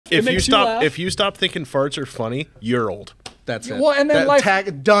if you stop thinking farts are funny, you're old. That's it. Well, and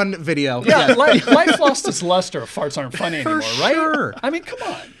then done video. Yeah, life lost its luster if farts aren't funny anymore, right? Sure. I mean, come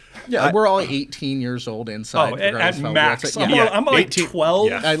on. Yeah, we're all 18 years old inside. Oh, at max. Yeah. I'm like 12.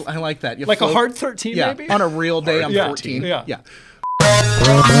 Yeah. I like that. You like float, a hard 13, yeah, maybe? on a real day, I'm 14. Yeah. Yeah.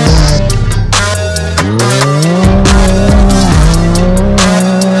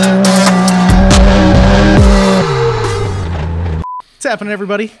 What's happening,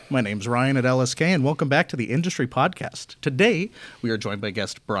 everybody? My name's Ryan at LSK, and welcome back to the Industry Podcast. Today, we are joined by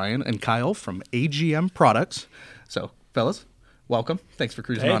guests Brian and Kyle from AGM-Products. So, fellas, welcome. Thanks for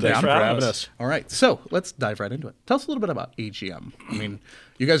cruising on Thanks down. for having us. All right, so let's dive right into it. Tell us a little bit about AGM. I mean,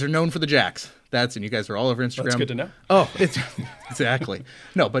 you guys are known for the jacks. And you guys are all over Instagram. That's good to know. Oh, it's exactly.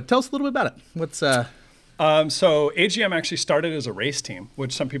 No, but tell us a little bit about it. What's So AGM actually started as a race team,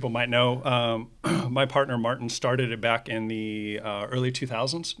 which some people might know. My partner Martin started it back in the early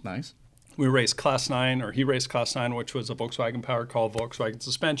 2000s. Nice. We raced Class 9, or he raced Class 9, which was a Volkswagen powered called Volkswagen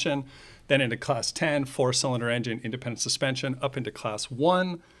suspension, then into Class 10, 4-cylinder engine, independent suspension, up into Class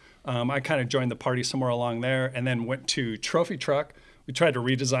 1. I kind of joined the party somewhere along there, and then went to trophy truck. We tried to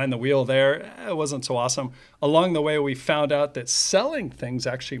redesign the wheel there. It wasn't so awesome. Along the way, we found out that selling things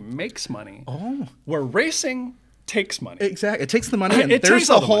actually makes money. Oh. Where racing takes money. Exactly. It takes the money, and It there's takes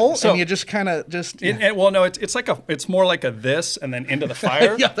all the the money. hole, So- and you just kind of just... Well, no, it's more like a this and then into the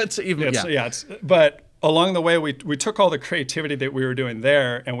fire. Yeah, that's even... But along the way, we took all the creativity that we were doing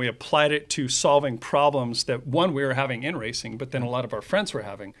there and we applied it to solving problems that, one, we were having in racing, but then a lot of our friends were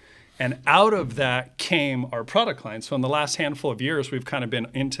having. And out of that came our product line. So in the last handful of years, we've kind of been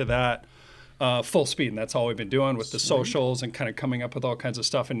into that full speed, and that's all we've been doing with the socials and kind of coming up with all kinds of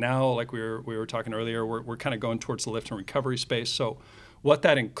stuff. And now, like we were talking earlier, we're kind of going towards the lift and recovery space. So what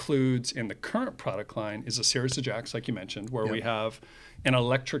that includes in the current product line is a series of jacks, like you mentioned, where we have an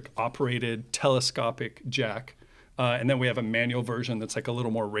electric-operated telescopic jack. And then we have a manual version that's like a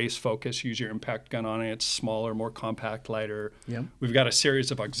little more race focused. Use your impact gun on it. It's smaller, more compact, lighter. Yep. We've got a series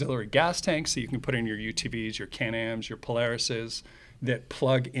of auxiliary gas tanks that you can put in your UTVs, your Can-Ams, your Polarises that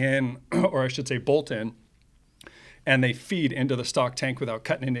plug in, or I should say bolt in, and they feed into the stock tank without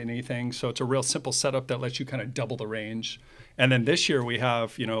cutting into anything. So it's a real simple setup that lets you kind of double the range. And then this year we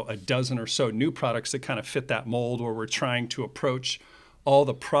have, a dozen or so new products that kind of fit that mold, where we're trying to approach all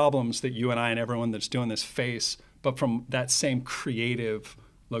the problems that you and I and everyone that's doing this face, but from that same creative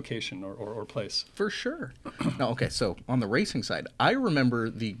location or place. For sure. No, okay, so on the racing side, I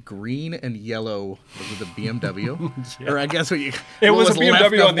remember the green and yellow, was it the BMW? Or I guess what you... It was a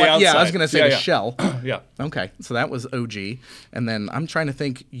BMW on the outside. Yeah, I was going to say the shell. Yeah. Okay, so that was OG. And then I'm trying to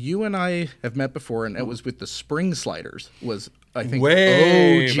think, you and I have met before, and it was with the spring sliders, was, I think,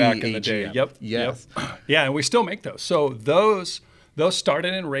 way OG back in the AGM. day. Yep. Yes. Yep. Yeah, and we still make those. So those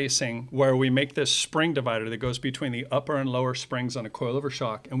started in racing, where we make this spring divider that goes between the upper and lower springs on a coilover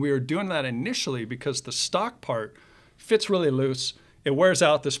shock. And we were doing that initially because the stock part fits really loose. It wears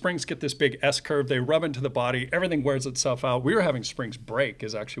out. The springs get this big S curve. They rub into the body. Everything wears itself out. We were having springs break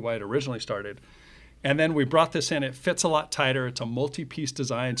is actually why it originally started. And then we brought this in. It fits a lot tighter. It's a multi-piece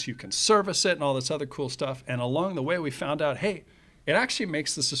design, so you can service it and all this other cool stuff. And along the way, we found out, hey, it actually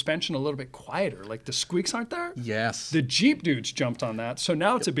makes the suspension a little bit quieter. Like the squeaks aren't there. Yes. The Jeep dudes jumped on that. So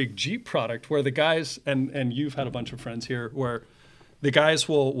now it's a big Jeep product where the guys, and you've had a bunch of friends here, where the guys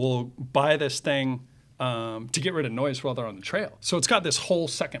will buy this thing to get rid of noise while they're on the trail. So it's got this whole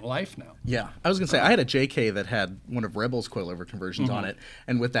second life now. Yeah. I was going to say, I had a JK that had one of Rebel's coilover conversions on it.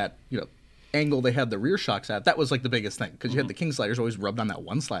 And with that, angle they had the rear shocks at, that was like the biggest thing. Because you had the King sliders always rubbed on that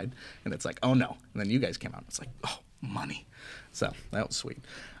one slide. And it's like, oh no. And then you guys came out. It's like, oh, money. So that was sweet.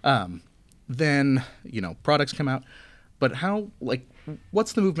 Then, products come out. But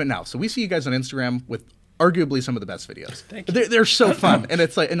what's the movement now? So we see you guys on Instagram with arguably some of the best videos. Thank you. They're so fun. And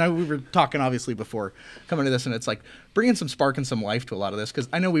it's like, we were talking obviously before coming to this, and it's like bringing some spark and some life to a lot of this. Because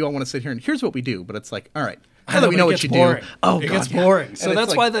I know we all want to sit here and here's what we do. But it's like, all right, now that we know what you do. Oh, it gets boring. So and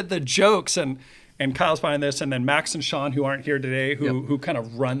that's why the jokes and Kyle's behind this, and then Max and Sean, who aren't here today, who kind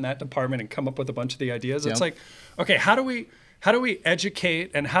of run that department and come up with a bunch of the ideas. It's like, okay, how do we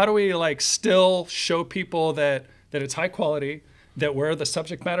educate, and how do we still show people that it's high quality, that we're the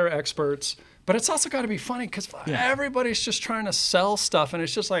subject matter experts, but it's also got to be funny, because everybody's just trying to sell stuff, and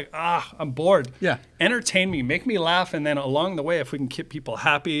it's just like, I'm bored. Yeah. Entertain me, make me laugh, and then along the way, if we can keep people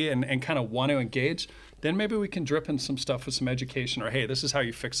happy and kind of want to engage, then maybe we can drip in some stuff with some education, or hey, this is how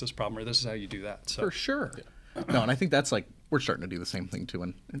you fix this problem, or this is how you do that. So. For sure. No, and I think that's we're starting to do the same thing too.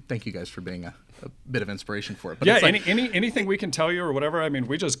 And thank you guys for being a bit of inspiration for it. But Yeah, it's like, anything we can tell you or whatever. I mean,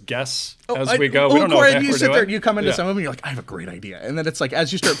 we just guess as I- we go. We don't know Corey, what the heck you we're sit doing. there and you come into Yeah. some of them and you're like, I have a great idea. And then it's like,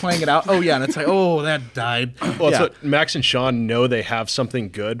 as you start playing it out, oh yeah, and it's like, oh, that died. Well, it's yeah. what Max and Sean know they have something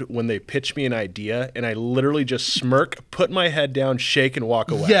good when they pitch me an idea, and I literally just smirk, put my head down, shake, and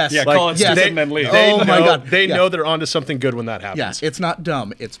walk away. Yes. Yeah, Like, call it yes. stupid and then leave. They Oh know, my God. They Yeah. know they're onto something good when that Yeah, happens. it's not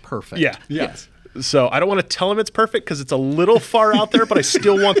dumb. It's perfect. Yeah. Yes. So I don't want to tell them it's perfect because it's a little far out there, but I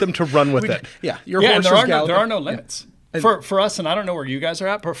still want them to run with it. Yeah. Your Yeah, and horse there are no yeah. limits for us. And I don't know where you guys are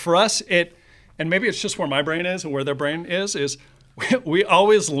at, but for us, and maybe it's just where my brain is and where their brain is we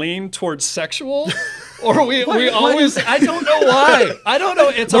always lean towards sexual, or we always. I don't know why. I don't know.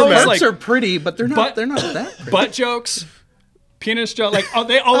 It's always Butts like are pretty, but they're not. But- They're not that pretty. butt jokes, penis joke. Like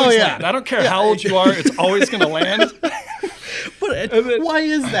they always yeah. land. I don't care how old you are. It's always going to land. But why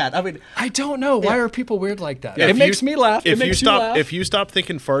is that? I mean, I don't know. Why are people weird like that? Yeah, It if makes you- me laugh. It If you makes stop, you laugh. if you stop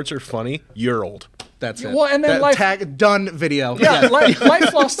thinking farts are funny, you're old. that's it. Well, and then That life- tag done video. yeah,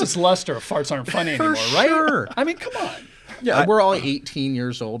 life lost its luster if farts aren't funny For anymore, right? sure. I mean, come on. Yeah, we're all 18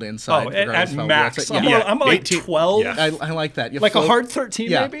 years old inside. Oh, regardless at of how max. weird it's- I'm, Yeah. I'm like 18 12. yeah. I like that. You Like a float- hard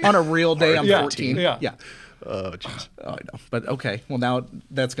 13, yeah, maybe? on a real day, I'm Yeah. 14. Yeah. Yeah. Oh, jeez. Oh, I know. But okay. Well, now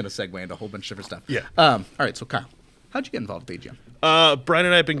that's going to segue into a whole bunch of different stuff. Yeah. All right. So, Kyle, how'd you get involved with AGM? Brian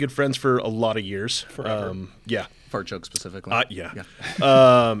and I have been good friends for a lot of years. Forever. Yeah. Fart joke specifically. Yeah.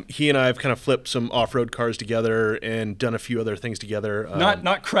 He and I have kind of flipped some off-road cars together and done a few other things together.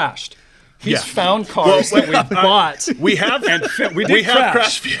 Not crashed. He's Yeah. found cars that we bought. We have and we have crash.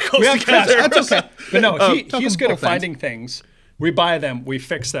 crashed vehicles We have together. crashed. That's okay. But no, Talk he's them good at both ends. finding things. We buy them, we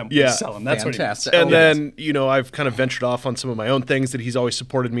fix them, we Yeah. sell them. That's Fantastic. what he And does. then, I've kind of ventured off on some of my own things that he's always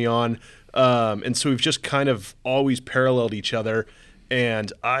supported me on. And so we've just kind of always paralleled each other.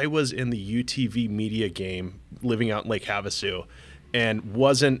 And I was in the UTV media game living out in Lake Havasu and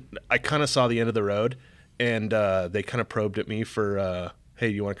I kind of saw the end of the road. And they kind of probed at me for, hey,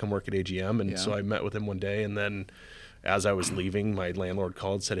 do you want to come work at AGM? And so I met with him one day. And then as I was leaving, my landlord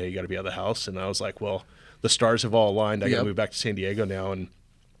called and said, hey, you got to be out of the house. And I was like, well, the stars have all aligned. I got to Yep. move back to San Diego now. And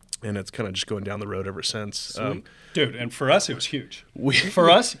it's kind of just going down the road ever since. Dude, and for us, it was huge. For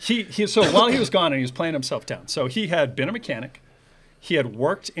us, he so while he was gone and he was playing himself down. So he had been a mechanic. He had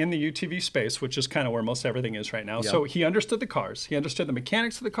worked in the UTV space, which is kind of where most everything is right now. So he understood the cars. He understood the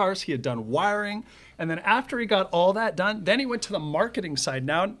mechanics of the cars. He had done wiring. And then after he got all that done, then he went to the marketing side.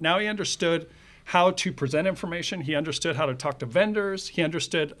 Now he understood how to present information. He understood how to talk to vendors. He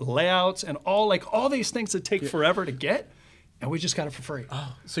understood layouts and all these things that take forever to get. And we just got it for free.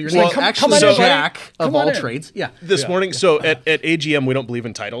 So you're Well, saying come actually on in, buddy. Jack of Come on all in. trades. Yeah. This morning, so at AGM, we don't believe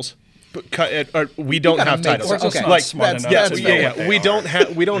in titles. We don't gotta have make titles. We're just not Like, smart enough yeah, to know yeah, what they we are.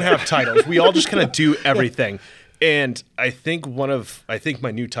 don't have titles. We all just kind of do everything. And I think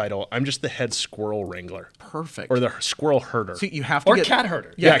my new title, I'm just the head squirrel wrangler Perfect. or the squirrel herder. See, you have to Or get cat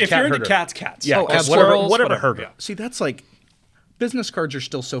herder. Yeah, if cat you're into herder. cats, cats. Yeah, Or whatever squirrels, herder. Yeah. See, that's like business cards are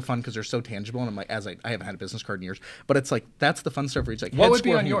still so fun because they're so tangible. And I'm like, I haven't had a business card in years, but it's like that's the fun stuff where it's like, What head would be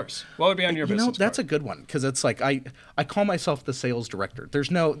squirrel on hand. yours? What would be on your You know, business that's card? a good one because it's like I call myself the sales director.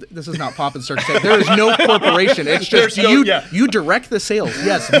 There's no, this is not pop and circus. There is no corporation. It's just you direct the sales.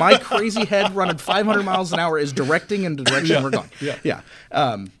 Yes, my crazy head running 500 miles an hour is directing in the direction we're going. Yeah.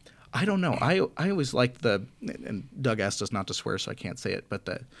 I don't know. I always liked and Doug asked us not to swear, so I can't say it, but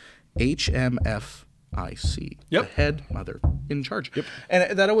the HMFIC, Yep. the head mother in charge. Yep.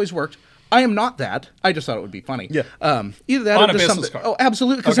 And that always worked. I am not that. I just thought it would be funny. Yeah. Either that On or a just business something. card. Oh,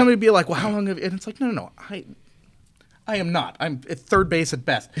 absolutely. Because Okay. somebody would be like, well, how long have you? And it's like, no. I am not. I'm at third base at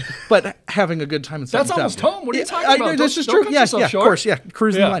best, but having a good time. And That's setting almost up. home. What are you Yeah, talking about? This Don't- is don't true. cut Yeah, yourself of short. course. Yeah,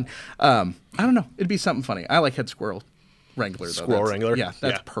 cruising Yeah. the line. I don't know. It'd be something funny. I like head squirrel wrangler. Though. Squirrel That's- wrangler? Yeah,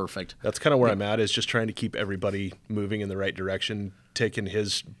 that's Yeah. perfect. That's kind of where I'm at, is just trying to keep everybody moving in the right direction,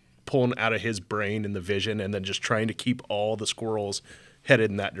 pulling out of his brain and the vision, and then just trying to keep all the squirrels headed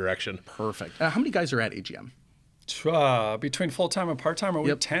in that direction. Perfect. How many guys are at AGM? Between full time and part time, are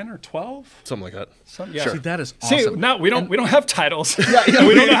we 10 or 12? Something like that. Yeah. See, that is awesome. See, now we don't have titles. We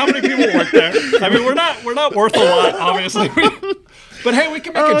don't know how many people work there. I mean, we're not worth a lot, obviously. But hey, we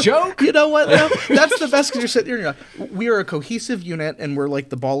can make a joke. You know what? though? That's the best because you're sitting there and you're like, we are a cohesive unit and we're like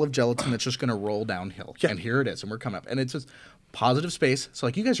the ball of gelatin that's just going to roll downhill. And here it is. And we're coming up. And it's just positive space. So,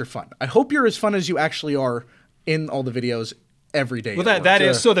 like, you guys are fun. I hope you're as fun as you actually are in all the videos every day. Well, at that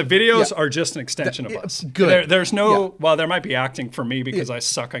work. is so. The videos Yeah. are just an extension of us. Good. There's no. Yeah. Well, there might be acting for me because I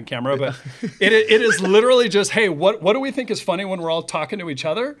suck on camera, but it is literally just, hey, what do we think is funny when we're all talking to each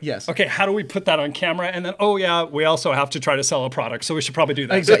other? Yes. Okay, how do we put that on camera? And then, oh yeah, we also have to try to sell a product, so we should probably do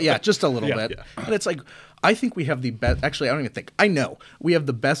that. Exactly. Yeah, just a little Yeah. bit. And it's like, I think we have the best. Actually, I don't even think. I know we have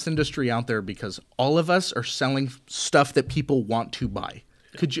the best industry out there because all of us are selling stuff that people want to buy.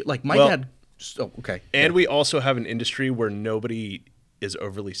 Could you like my dad? Oh, okay. And we also have an industry where nobody is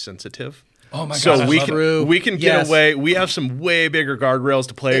overly sensitive. Oh my So God, I we love can it. we can get Yes. away. We have some way bigger guardrails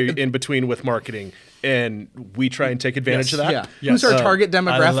to play in between with marketing, and we try and take advantage Yes. of that. Yeah. Yes. Who's our target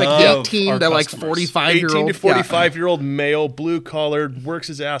demographic? love 18 our to like customers. 45-year-old. 18 to 45-year-old male, blue collared, works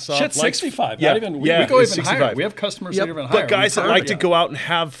his ass off. Shit, likes- 65. Yeah, Not even. We yeah, go it's even 65. higher. We have customers Yep. that are even higher. But guys that like to Yeah. go out and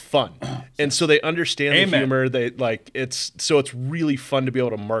have fun, and so they understand the Amen. humor. They like it's really fun to be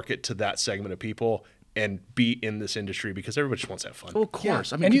able to market to that segment of people and be in this industry because everybody just wants to have fun. Well, of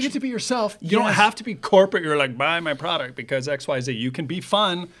course. I mean, and you could get to be yourself. You don't Yes. have to be corporate. You're like, buy my product because X, Y, Z. You can be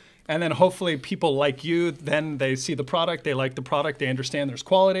fun. And then hopefully people like you, then they see the product, they like the product, they understand there's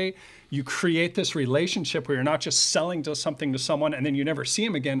quality. You create this relationship where you're not just selling something to someone and then you never see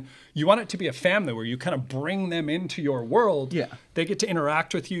them again. You want it to be a family where you kind of bring them into your world. Yeah. They get to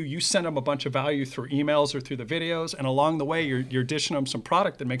interact with you. You send them a bunch of value through emails or through the videos. And along the way, you're dishing them some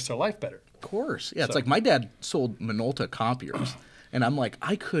product that makes their life better. Of course. Yeah, it's like my dad sold Minolta copiers. And I'm like,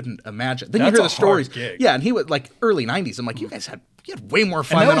 I couldn't imagine. Then you That's hear a the stories. hard gig. Yeah, and he would like early 90s. I'm like, you guys had way more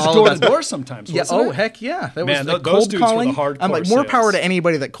fun And that than was all door of to us. door sometimes, Yeah. wasn't Oh, it? heck yeah. That Man, was like those cold dudes were the calling. hardcore I'm like, more power sales. to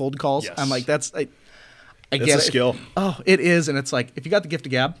anybody that cold calls. Yes. I'm like, I It's get a it. skill. Oh, it is, and it's like if you got the gift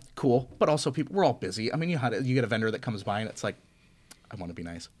of gab, cool. But also, people, we're all busy. I mean, you get a vendor that comes by, and it's like, I want to be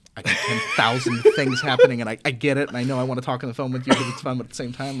nice. I got 10,000 things happening, and I get it, and I know I want to talk on the phone with you because it's fun, but at the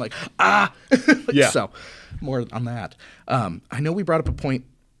same time, like, Yeah. So, more on that. I know we brought up a point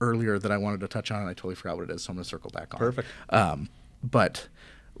earlier that I wanted to touch on, and I totally forgot what it is, so I'm going to circle back on. Perfect. But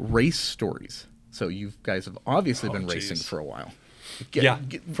race stories. So you guys have obviously been racing geez. for a while.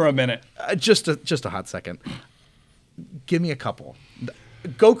 For a minute. Just a hot second. Give me a couple.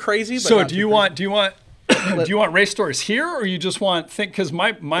 Go crazy. But So not do too you crazy. want do you want race stories here, or you just want because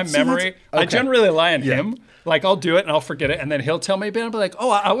my memory, I okay. generally rely on him. Like I'll do it and I'll forget it, and then he'll tell me, and I'll be like, "Oh,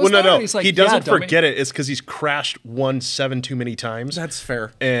 I was Well, there." no. And he's like, He doesn't dummy." forget it. It's because he's crashed 7 too many times. That's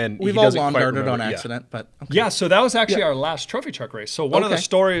fair. And we've he all doesn't lawn quite darted on remember. Yeah. accident, but okay. Yeah, so that was actually Yeah. our last trophy truck race. So one of the Okay.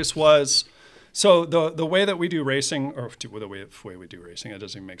 stories was, so the way that we do racing, or the way we do racing, it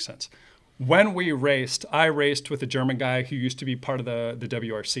doesn't even make sense. When we raced, I raced with a German guy who used to be part of the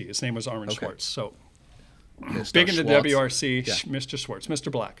WRC. His name was Armin Schwartz. So Mr. big into Schwartz. WRC, Mr. Schwartz,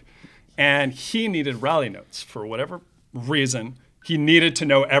 Mr. Black. And he needed rally notes for whatever reason. He needed to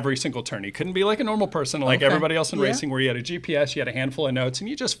know every single turn. He couldn't be like a normal person, like Okay. everybody else in Yeah. racing, where you had a GPS, you had a handful of notes, and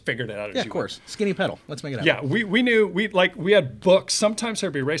you just figured it out as Yeah, you of course. Skinny pedal. Let's make it happen. yeah, we knew we had books. Sometimes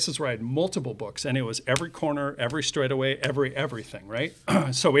there'd be races where I had multiple books, and it was every corner, every straightaway, everything, right?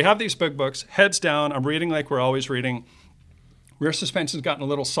 So we have these big books, heads down. I'm reading like we're always reading. Rear suspension's gotten a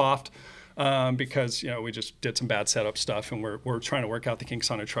little soft because we just did some bad setup stuff, and we're trying to work out the kinks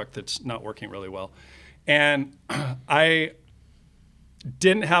on a truck that's not working really well. And I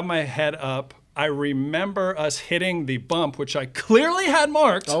didn't have my head up. I remember us hitting the bump, which I clearly had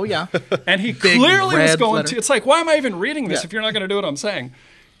marked. Oh, yeah. And he Big clearly was red going letter. to. It's like, why am I even reading this Yeah. if you're not going to do what I'm saying?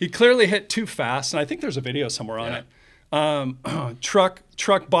 He clearly hit too fast, and I think there's a video somewhere on it. Truck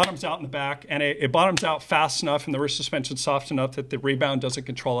bottoms out in the back, and it bottoms out fast enough, and the rear suspension's soft enough that the rebound doesn't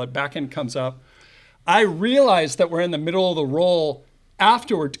control it. Back end comes up. I realized that we're in the middle of the roll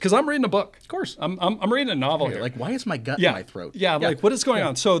afterward because I'm reading a book. Of course. I'm reading a novel here. Like, why is my gut in my throat? Yeah, I'm like, what is going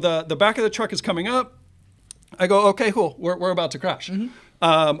on? So the back of the truck is coming up. I go, okay, cool. We're about to crash.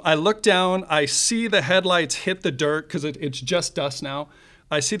 I look down. I see the headlights hit the dirt because it's just dust now.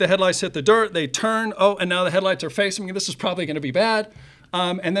 I see the headlights hit the dirt. They turn. Oh, and now the headlights are facing me. This is probably going to be bad.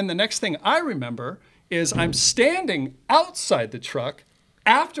 And then the next thing I remember is I'm standing outside the truck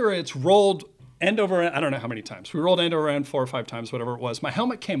after it's rolled end over end. I don't know how many times. We rolled end over end 4 or 5 times, whatever it was. My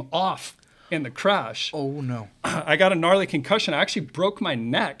helmet came off in the crash. Oh, no. I got a gnarly concussion. I actually broke my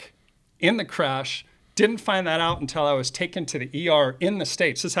neck in the crash. Didn't find that out until I was taken to the ER in the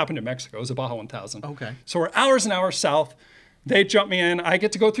States. This happened in Mexico. It was a Baja 1000. Okay. So we're hours and hours south. They jump me in. I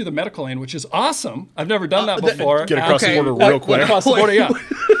get to go through the medical lane, which is awesome. I've never done that before. Get across Okay. the border real Went quick. across the border, yeah.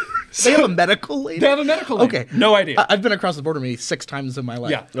 They have a medical lane? They have a medical lane. Okay. No idea. I've been across the border maybe 6 times in my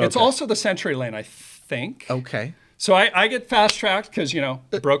life. Yeah. It's also the Century lane, I think. Okay. So I get fast tracked because,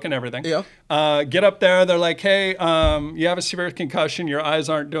 broken everything. Yeah. Get up there. They're like, hey, you have a severe concussion. Your eyes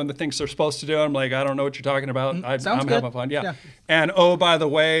aren't doing the things they're supposed to do. I'm like, I don't know what you're talking about. I'm having fun. Yeah. And oh, by the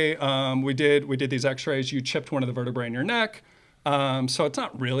way, we did these x-rays. You chipped one of the vertebrae in your neck. So it's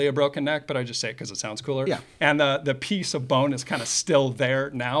not really a broken neck, but I just say it because it sounds cooler. Yeah. And the piece of bone is kind of still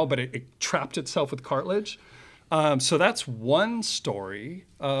there now, but it trapped itself with cartilage. So that's one story.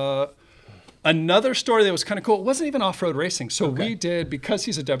 Another story that was kind of cool, it wasn't even off-road racing. So we did, because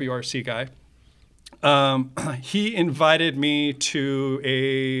he's a WRC guy, he invited me to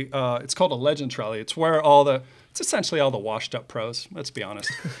it's called a Legends Rally. It's where it's essentially all the washed up pros, let's be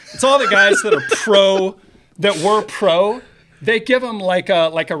honest. It's all the guys that are that were pro. They give them like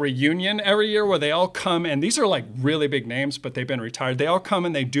a reunion every year where they all come, and these are like really big names, but they've been retired. They all come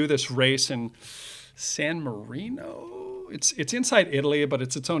and they do this race in San Marino. It's inside Italy, but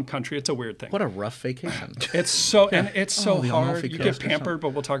it's its own country. It's a weird thing. What a rough vacation. It's so hard. You get pampered, but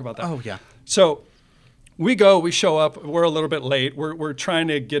we'll talk about that. Oh yeah. So we go, we show up. We're a little bit late. We're trying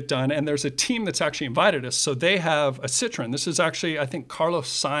to get done, and there's a team that's actually invited us. So they have a Citroen. This is actually, I think, Carlos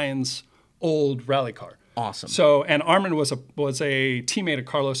Sainz's old rally car. Awesome. So, and Armin was a teammate of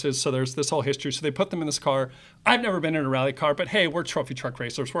Carlos's, so there's this whole history. So they put them in this car. I've never been in a rally car, but hey, we're trophy truck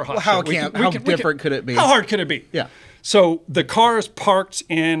racers. We're hot. Well, how different could it be? How hard could it be? Yeah. So the car is parked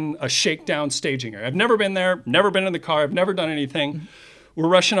in a shakedown staging area. I've never been there, never been in the car. I've never done anything. We're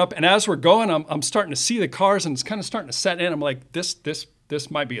rushing up, and as we're going, I'm starting to see the cars, and it's kind of starting to set in. I'm like, this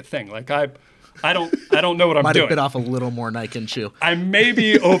might be a thing. Like I don't know what I'm Might doing. have bit off a little more Nike and shoe. I may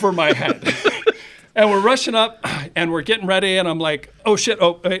be over my head. And we're rushing up, and we're getting ready, and I'm like, oh, shit,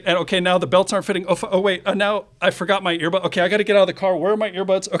 and okay, now the belts aren't fitting. Oh wait, now I forgot my earbud. Okay, I got to get out of the car. Where are my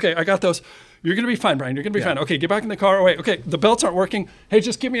earbuds? Okay, I got those. You're going to be fine, Brian. You're going to be fine. Okay, get back in the car. Oh, wait, okay, the belts aren't working. Hey,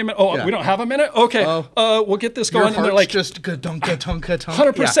 just give me a minute. Oh, we don't have a minute? Okay, we'll get this going. And they're like, just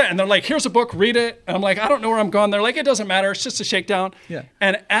 100%. Yeah. And they're like, here's a book, read it. And I'm like, I don't know where I'm going. They're like, it doesn't matter. It's just a shakedown. Yeah.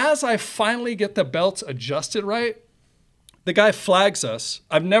 And as I finally get the belts adjusted right, the guy flags us.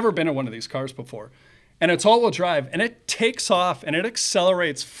 I've never been in one of these cars before. And it's all-wheel drive, and it takes off, and it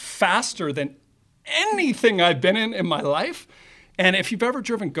accelerates faster than anything I've been in my life. And if you've ever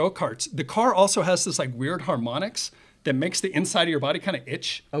driven go-karts, the car also has this like weird harmonics that makes the inside of your body kind of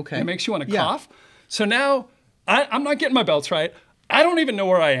itch. Okay. And it makes you want to cough. So now I'm not getting my belts right. I don't even know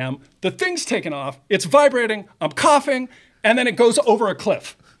where I am. The thing's taken off. It's vibrating. I'm coughing, and then it goes over a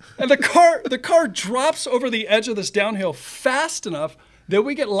cliff. And the car drops over the edge of this downhill fast enough that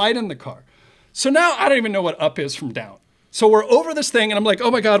we get light in the car. So now I don't even know what up is from down. So we're over this thing, and I'm like,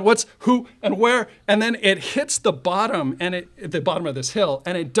 oh my God, what's who and where? And then it hits the bottom the bottom of this hill,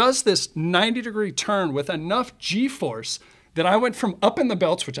 and it does this 90-degree turn with enough G-force that I went from up in the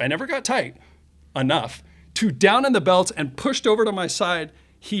belts, which I never got tight enough, to down in the belts and pushed over to my side.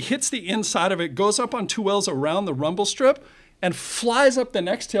 He hits the inside of it, goes up on two wheels around the rumble strip, and flies up the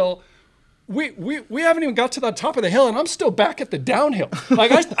next hill. We haven't even got to the top of the hill, and I'm still back at the downhill.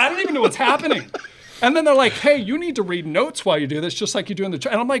 Like, I don't even know what's happening. And then they're like, hey, you need to read notes while you do this, just like you do in the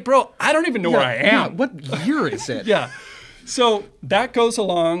track. And I'm like, bro, I don't even know where I am. Yeah, what year is it? Yeah. So that goes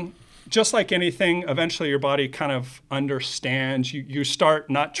along. Just like anything, eventually your body kind of understands. You start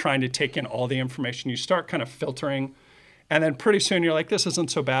not trying to take in all the information. You start kind of filtering. And then pretty soon you're like, this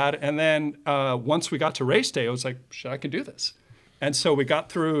isn't so bad. And then once we got to race day, I was like, shit, I can do this. And so we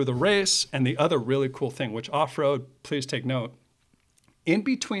got through the race, and the other really cool thing, which off-road, please take note, in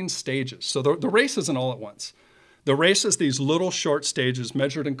between stages. So the race isn't all at once. The race is these little short stages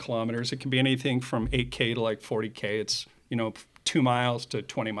measured in kilometers. It can be anything from 8K to like 40K. It's, 2 miles to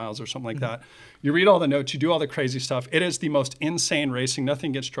 20 miles or something like that. You read all the notes, you do all the crazy stuff. It is the most insane racing.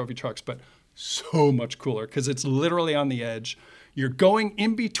 Nothing against trophy trucks, but so much cooler because it's literally on the edge. You're going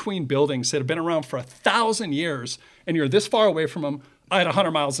in between buildings that have been around for 1,000 years, and you're this far away from them at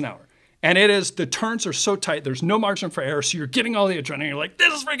 100 miles an hour. And the turns are so tight, there's no margin for error, so you're getting all the adrenaline. You're like,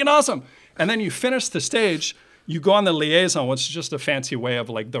 this is freaking awesome. And then you finish the stage, you go on the liaison, which is just a fancy way of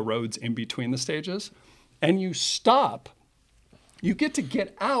like the roads in between the stages, and you stop. You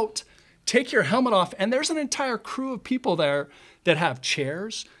get out, take your helmet off, and there's an entire crew of people there that have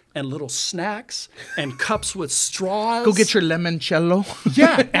chairs and little snacks and cups with straws. Go get your limoncello.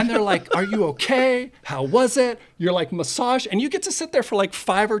 Yeah, and they're like, are you okay? How was it? You're like massage, and you get to sit there for like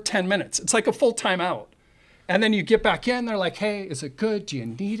 5 or 10 minutes. It's like a full time out. And then you get back in, they're like, hey, is it good? Do you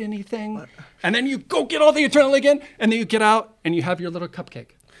need anything? And then you go get all the adrenaline again, and then you get out and you have your little cupcake.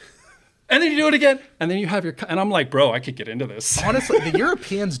 And then you do it again, and then you have your, and I'm like, bro, I could get into this. Honestly, the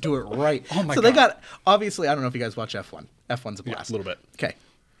Europeans do it right. Oh my God. So they got, obviously, I don't know if you guys watch F1. F1's a blast. Yeah, a little bit. Okay.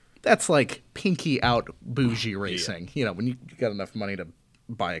 that's like pinky out bougie racing. You know, when you got enough money to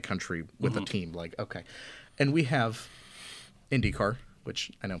buy a country with a team, like, okay. And we have IndyCar,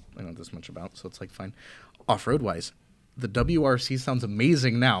 which I know this much about, so it's like fine. Off-road wise, the WRC sounds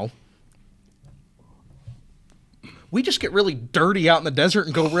amazing now. We just get really dirty out in the desert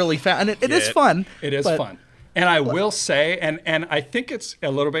and go really fast, and it is fun. It is fun. And I will say, and I think it's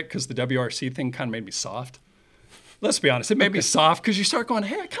a little bit because the WRC thing kind of made me soft. Let's be honest. It made me soft because you start going,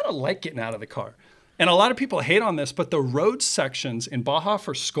 hey, I kind of like getting out of the car. And a lot of people hate on this, but the road sections in Baja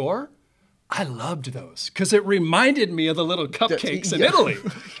for Score, I loved those because it reminded me of the little cupcakes in Italy.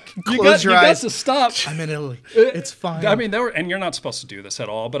 Close your eyes. You got to stop. I'm in Italy. It's fine. I mean, and you're not supposed to do this at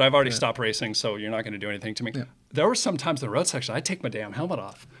all, but I've already stopped racing, so you're not going to do anything to me. Yeah. There were some times in the road section, I'd take my damn helmet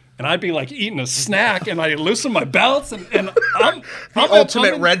off. And I'd be like eating a snack, and I'd loosen my belts, and I'm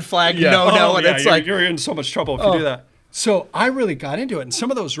ultimate red flag. No, and it's like you're in so much trouble if you do that. So I really got into it, and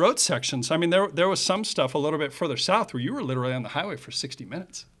some of those road sections. I mean, there was some stuff a little bit further south where you were literally on the highway for 60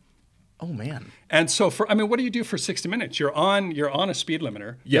 minutes. Oh man! And so what do you do for 60 minutes? You're on a speed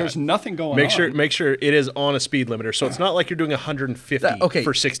limiter. Yeah. There's nothing going on. Make sure it is on a speed limiter. So it's not like you're doing 150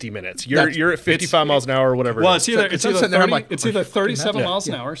 for 60 minutes. You're at 55 miles an hour or whatever. Well, it's either 37 miles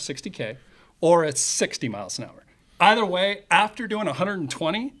an hour, 60K, or it's 60 miles an hour. Either way, after doing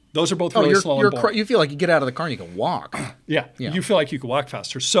 120, those are both really slow and boring. You feel like you get out of the car and you can walk. Yeah, you feel like you can walk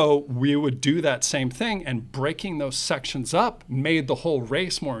faster. So we would do that same thing, and breaking those sections up made the whole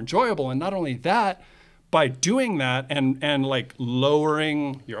race more enjoyable. And not only that, by doing that and like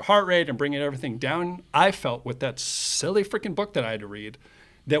lowering your heart rate and bringing everything down, I felt with that silly freaking book that I had to read,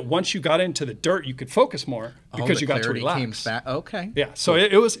 that once you got into the dirt, you could focus more because you got to relax. Okay. Yeah. So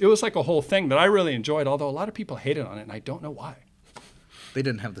it was like a whole thing that I really enjoyed, although a lot of people hated on it, and I don't know why. They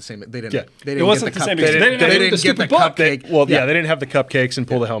didn't have the same. They didn't. Yeah. They didn't it wasn't get the same. They didn't get the cupcake. They didn't have the cupcakes and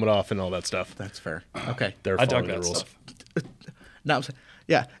pull the helmet off and all that stuff. That's fair. Okay. They're following the rules. No,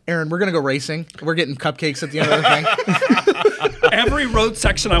 yeah, Aaron, we're gonna go racing. We're getting cupcakes at the end of the thing. Every road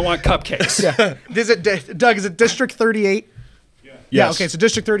section, I want cupcakes. Yeah. Doug, is it District 38? Yeah, okay, so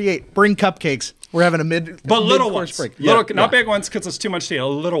District 38, bring cupcakes. We're having but little ones. Break. Not big ones because it's too much to eat. A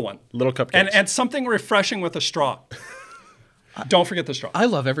little one. Little cupcakes. And something refreshing with a straw. Don't forget the straw. I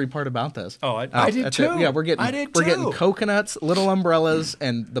love every part about this. Oh, I did too. Yeah, we're getting coconuts, little umbrellas,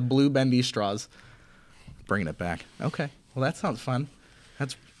 and the blue bendy straws. Bringing it back. Okay, well that sounds fun.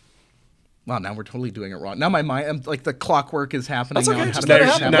 Wow, now we're totally doing it wrong. Now my mind, like the clockwork is happening. That's okay. Just let it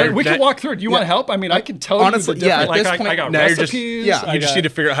happen. We can walk through it. Do you want help? I mean, I can tell honestly, you the different. At this point, I got recipes. You just need to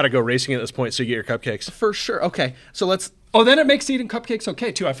figure out how to go racing at this point so you get your cupcakes. For sure. Okay, so let's. Oh, then it makes eating cupcakes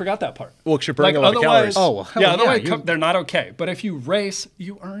okay too. I forgot that part. Well, because you're burning a lot of calories. Oh, otherwise they're not okay. But if you race,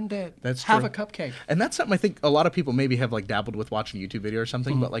 you earned it. That's true. Have a cupcake. And that's something I think a lot of people maybe have like dabbled with watching a YouTube video or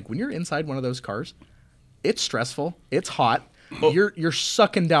something. But like when you're inside one of those cars, it's stressful. It's hot. You're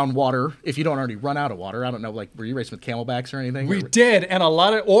sucking down water if you don't already run out of water. I don't know, like, were you racing with Camelbacks or anything? We did, and a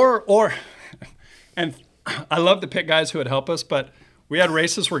lot of and I love the pit guys who would help us, but we had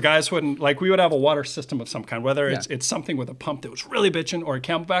races where guys wouldn't, like, we would have a water system of some kind, whether it's something with a pump that was really bitching or a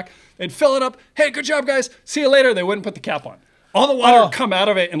Camelback. They'd fill it up. Hey, good job, guys. See you later. They wouldn't put the cap on. All the water would come out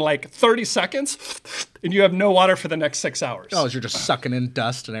of it in like 30 seconds, and you have no water for the next 6 hours. Oh, you're just sucking in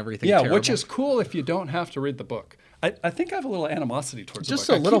dust and everything. Yeah, terrible. Which is cool if you don't have to read the book. I think I have a little animosity towards just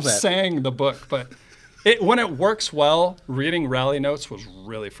the book. Just a little bit. bit. Saying the book, but when it works well, reading rally notes was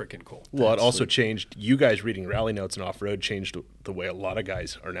really freaking cool. Well, it also changed. You guys reading rally notes and off-road changed the way a lot of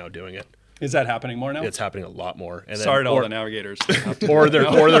guys are now doing it. Is that happening more now? It's happening a lot more. And Sorry to all the navigators. or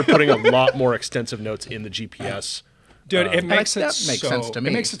they're putting a lot more extensive notes in the GPS. Dude, it makes it sense to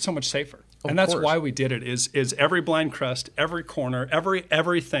me. It makes it so much safer. And that's why we did it is every blind crest, every corner,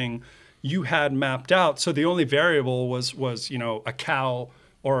 everything you had mapped out. So the only variable was a cow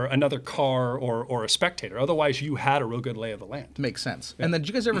or another car or a spectator. Otherwise, you had a real good lay of the land. Makes sense. Yeah. And then did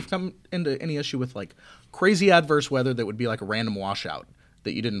you guys ever come into any issue with like crazy adverse weather that would be like a random washout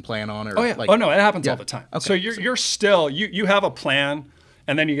that you didn't plan on? Or no, it happens all the time. Okay. So you're still you have a plan,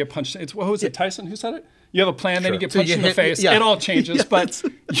 and then you get punched. What was it, Tyson who said it? You have a plan, then you get punched in the face. It all changes, but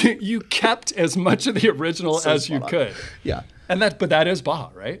you kept as much of the original as you could. Yeah. But that is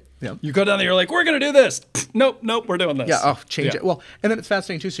Baja, right? Yeah. You go down there, you're like, we're going to do this. Nope, we're doing this. Yeah, change it. Well, and then it's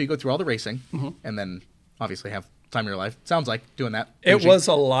fascinating too. So you go through all the racing, and then obviously have time of your life. Sounds like doing that. It was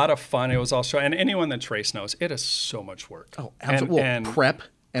a lot of fun. It was also, and anyone that's raced knows, it is so much work. Oh, absolutely. And prep,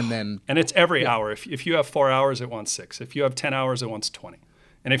 and then. And it's every hour. If you have 4 hours, it wants 6. If you have 10 hours, it wants 20.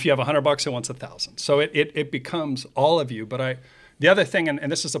 And if you have $100, it wants 1,000. So it becomes all of you. But the other thing,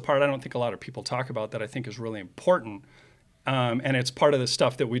 and this is the part I don't think a lot of people talk about that I think is really important, And it's part of the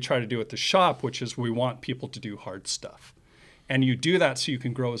stuff that we try to do at the shop, which is we want people to do hard stuff. And you do that so you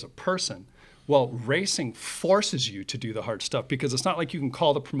can grow as a person. Well, racing forces you to do the hard stuff because it's not like you can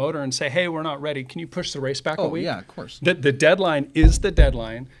call the promoter and say, hey, we're not ready. Can you push the race back a week? Yeah, of course. The deadline is the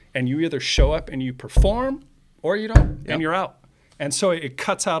deadline, and you either show up and you perform or you don't, and you're out. And so it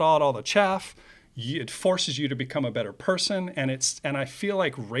cuts out all the chaff. It forces you to become a better person. And I feel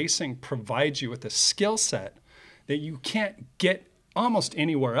like racing provides you with a skill set that you can't get almost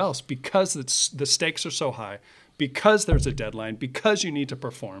anywhere else because the stakes are so high, because there's a deadline, because you need to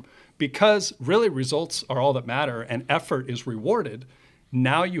perform, because really results are all that matter and effort is rewarded.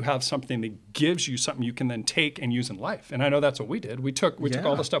 Now you have something that gives you something you can then take and use in life. And I know that's what we did. We took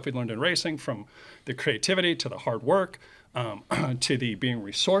all the stuff we learned in racing, from the creativity to the hard work, to the being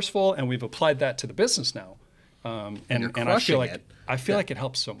resourceful, and we've applied that to the business now. And I feel like it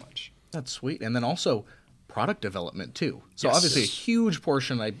helps so much. That's sweet. And then also product development too. So obviously a huge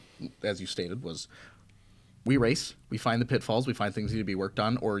portion, as you stated, was we race, we find the pitfalls, we find things need to be worked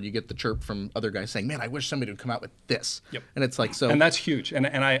on, or you get the chirp from other guys saying, man, I wish somebody would come out with this. Yep. And it's like, so. And that's huge. And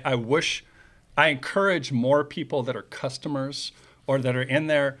I encourage more people that are customers or that are in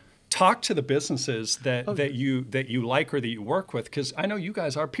there, talk to the businesses that you like or that you work with, because I know you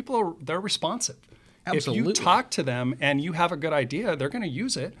guys are. They're responsive. Absolutely. If you talk to them and you have a good idea, they're going to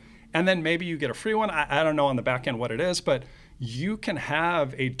use it. And then maybe you get a free one. I don't know on the back end what it is, but you can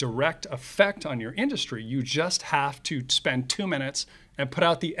have a direct effect on your industry. You just have to spend 2 minutes and put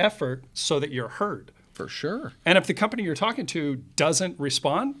out the effort so that you're heard. For sure. And if the company you're talking to doesn't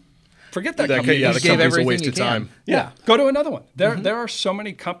respond, forget that company. The company's a waste of time. Yeah. Go to another one. There are so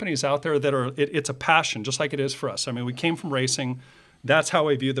many companies out there that are, it's a passion, just like it is for us. I mean, we came from racing. That's how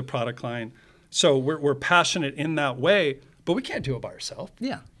we view the product line. So we're passionate in that way, but we can't do it by ourselves.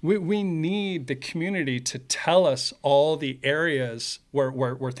 Yeah. We need the community to tell us all the areas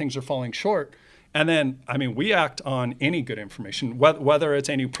where things are falling short. And then, I mean, we act on any good information, whether it's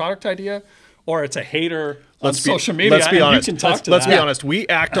a new product idea or it's a hater on social media. Let's be honest. Let's be honest. We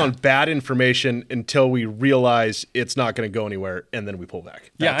act on bad information until we realize it's not going to go anywhere, and then we pull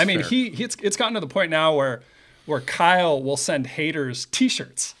back. Yeah, I mean, it's gotten to the point now where Kyle will send haters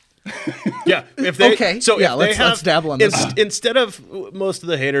T-shirts. Yeah. If they, okay. So yeah, if let's dabble on this. Instead of most of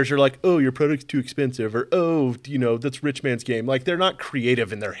the haters are like, oh, your product's too expensive, or oh, that's rich man's game. Like, they're not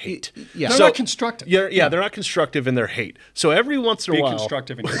creative in their hate. Yeah. They're not constructive. Yeah, they're not constructive in their hate. So every once in a while, be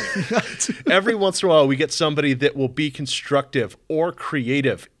constructive in your hate. Every once in a while, we get somebody that will be constructive or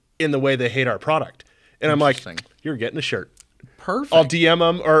creative in the way they hate our product, and I'm like, you're getting a shirt. Perfect. I'll DM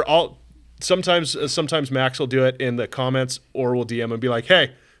them, or sometimes Max will do it in the comments, or we'll DM and be like,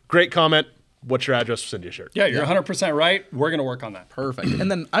 hey, great comment. What's your address? We'll send you a shirt. Yeah, you're 100% right. We're going to work on that. Perfect. And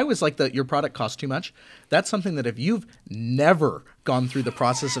then I always like that your product costs too much. That's something that if you've never gone through the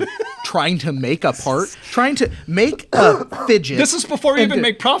process of trying to make a part, trying to make a fidget. This is before you even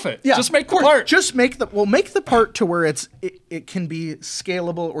make profit. Yeah, just make the part. Just make the part to where it can be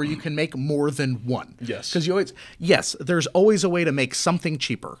scalable, or you can make more than one. Yes. Because there's always a way to make something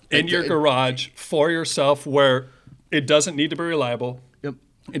cheaper. In your garage for yourself, where it doesn't need to be reliable. Yep.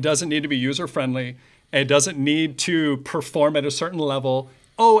 It doesn't need to be user-friendly. It doesn't need to perform at a certain level.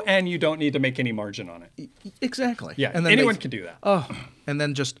 Oh, and you don't need to make any margin on it. Exactly. Yeah, and then anyone can do that. Oh, and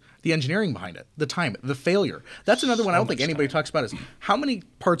then just the engineering behind it, the time, the failure. That's another one I don't think anybody talks about is how many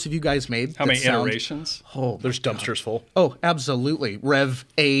parts have you guys made? How many iterations? Oh, there's dumpsters full. Oh, absolutely. Rev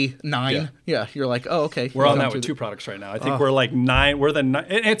A9. Yeah, you're like, oh, okay. We're on that with 2 products right now. I think we're like 9. We're the 9.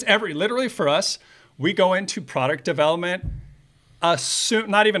 It's literally for us, we go into product development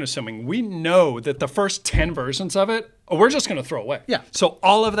not even assuming, we know that the first 10 versions of it, we're just going to throw away. Yeah. So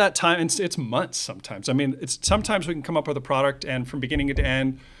all of that time, it's months sometimes. I mean, sometimes we can come up with a product and from beginning to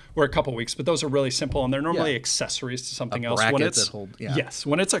end, we're a couple weeks, but those are really simple and they're normally accessories to something else. Yes,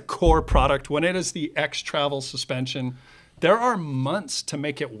 when it's a core product, when it is the X travel suspension, there are months to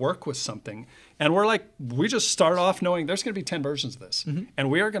make it work with something. And we just start off knowing there's going to be 10 versions of this. Mm-hmm. And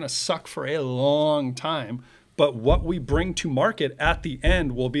we are going to suck for a long time. But what we bring to market at the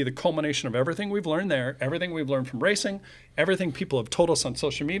end will be the culmination of everything we've learned there, everything we've learned from racing, everything people have told us on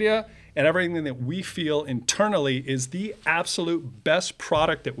social media, and everything that we feel internally is the absolute best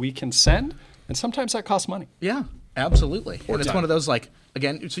product that we can send. And sometimes that costs money. Yeah, absolutely. And it's one of those,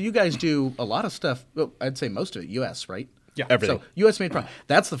 again, so you guys do a lot of stuff, well, I'd say most of it U.S., right? Yeah, everything. So U.S. made product.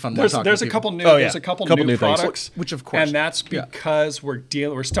 That's the fun one. There's a couple new. There's a couple new products, which of course, and that's because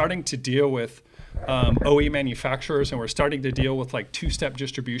we're starting to deal with OE manufacturers, and we're starting to deal with like 2-step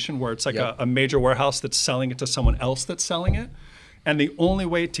distribution, where it's like a major warehouse that's selling it to someone else that's selling it, and the only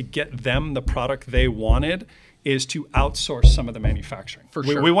way to get them the product they wanted is to outsource some of the manufacturing. For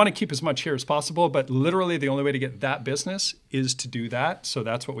sure. We want to keep as much here as possible, but literally the only way to get that business is to do that. So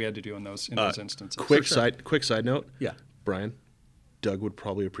that's what we had to do in those instances. Quick side note. Yeah. Brian, Doug would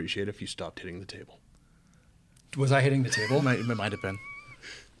probably appreciate if you stopped hitting the table. Was I hitting the table? It might have been.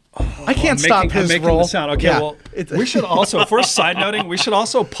 I can't stop I'm his making roll. the sound. Okay, well, we should also, if we're side noting, we should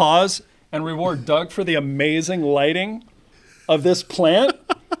also pause and reward Doug for the amazing lighting of this plant.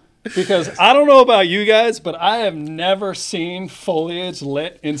 Because I don't know about you guys, but I have never seen foliage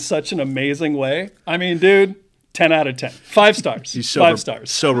lit in such an amazing way. I mean, dude, 10 out of 10. 5 stars. He's sober, 5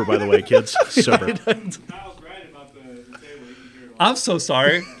 stars. Sober, by the way, kids. Sober. I'm so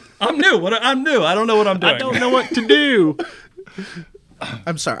sorry. I'm new. I'm new. I don't know what I'm doing. I don't know what to do.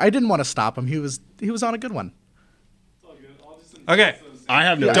 I'm sorry. I didn't want to stop him. He was on a good one. Okay. I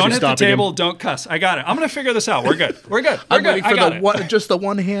have no issue Don't hit the stopping him. table. Don't cuss. I got it. I'm going to figure this out. We're good. We're good. We're I'm good. waiting I for got it. just the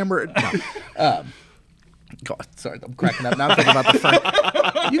one hammer. No. God, sorry, I'm cracking up now. I'm thinking about the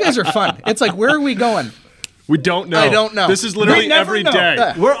fun. You guys are fun. It's like, where are we going? We don't know. I don't know. This is literally We never every know.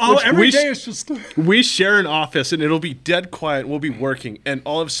 day. We're all every we day is just. We share an office and it'll be dead quiet. We'll be working, and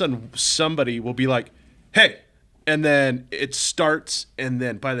all of a sudden somebody will be like, "Hey," and then it starts, and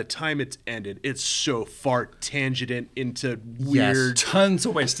then by the time it's ended, it's so far tangent into weird. Tons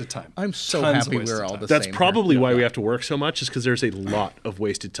of wasted time. I'm so Tons of happy wasted we're all time. the That's same. probably here. why we have to work so much, is because there's a lot of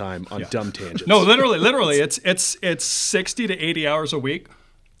wasted time on dumb tangents. No, literally, it's 60 to 80 hours a week,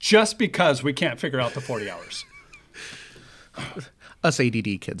 just because we can't figure out the 40 hours. Us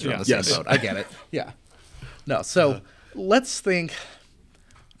ADD kids are on the same Yes. boat. I get it. Yeah. No, so let's think.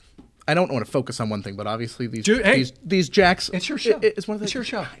 I don't want to focus on one thing, but obviously these jacks. It's your show. It's one of the. It's your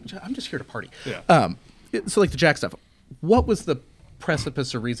show. I'm just here to party. Yeah. So like the jack stuff. What was the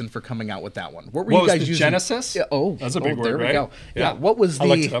precipice or reason for coming out with that one? What were What you was guys the using? genesis? Yeah. Oh, That's a big word, there we right? go. Yeah. What was the? I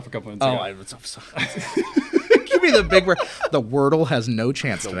looked it up a couple minutes ago. I was sorry. Give me the big word. The Wordle has no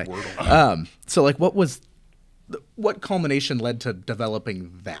chance today. So like, what culmination led to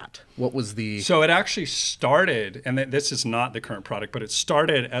developing that? What was the? So it actually started, and this is not the current product, but it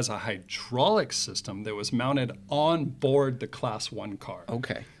started as a hydraulic system that was mounted on board the Class 1 car.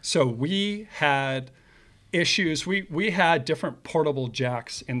 Okay. So we had issues. We had different portable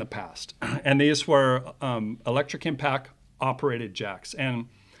jacks in the past, and these were electric impact operated jacks. And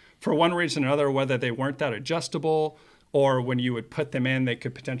for one reason or another, whether they weren't that adjustable or when you would put them in, they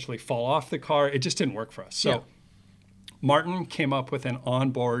could potentially fall off the car, it just didn't work for us. So Martin came up with an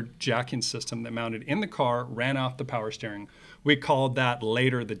onboard jacking system that mounted in the car, ran off the power steering. We called that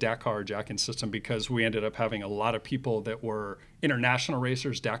later the Dakar jacking system because we ended up having a lot of people that were international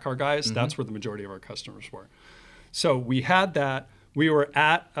racers, Dakar guys. Mm-hmm. That's where the majority of our customers were. So we had that. We were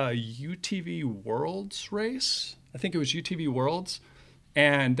at a UTV Worlds race. I think it was UTV Worlds.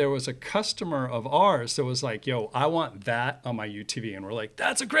 And there was a customer of ours that was like, yo, I want that on my UTV. And we're like,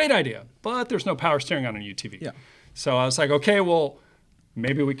 that's a great idea, but there's no power steering on a UTV. Yeah. So I was like, okay, well,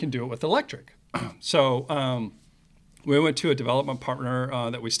 maybe we can do it with electric. So we went to a development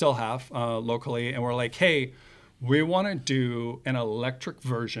partner that we still have locally, and we're like, hey, we want to do an electric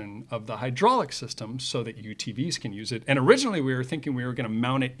version of the hydraulic system so that UTVs can use it. And originally we were thinking we were going to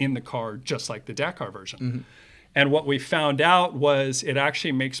mount it in the car just like the Dakar version. Mm-hmm. And what we found out was it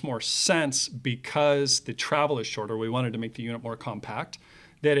actually makes more sense because the travel is shorter. We wanted to make the unit more compact,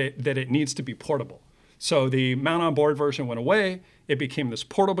 that it needs to be portable. So the mount on board version went away. It became this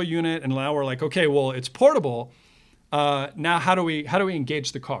portable unit, and now we're like, okay, well, it's portable. Now how do we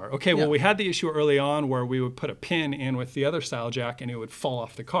engage the car? Okay, well, we had the issue early on where we would put a pin in with the other style jack, and it would fall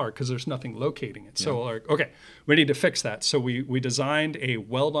off the car because there's nothing locating it. So like, okay, we need to fix that. So we designed a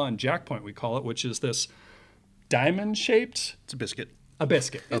weld-on jack point, we call it, which is this diamond-shaped. It's a biscuit. A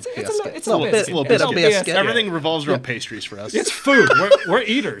biscuit. It's a biscuit. It's a little bit of biscuit. Everything revolves around pastries for us. It's food. We're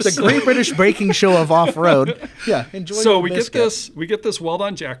eaters. The Great British Baking Show of off-road. Yeah, enjoy. So your we biscuit. get this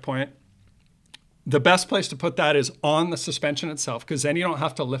weld-on jack point. The best place to put that is on the suspension itself, because then you don't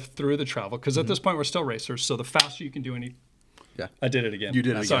have to lift through the travel. Because at this point we're still racers, so the faster you can do any. Yeah, I did it again. You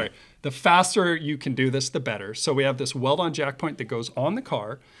did it again. Sorry. The faster you can do this, the better. So we have this weld-on jack point that goes on the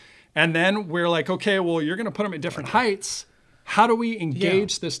car, and then we're like, okay, well, you're going to put them at different heights. How do we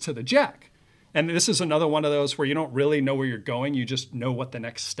engage this to the jack? And this is another one of those where you don't really know where you're going. You just know what the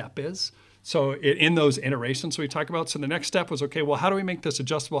next step is. So in those iterations we talk about, so the next step was, okay, well, how do we make this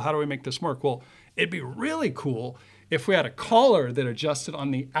adjustable? How do we make this work? Well, it'd be really cool if we had a collar that adjusted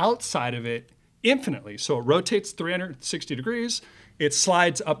on the outside of it infinitely. So it rotates 360 degrees. It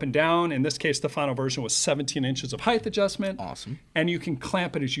slides up and down. In this case, the final version was 17 inches of height adjustment. Awesome. And you can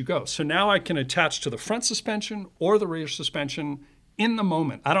clamp it as you go. So now I can attach to the front suspension or the rear suspension in the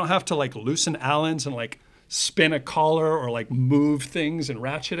moment. I don't have to like loosen Allens and like spin a collar or like move things and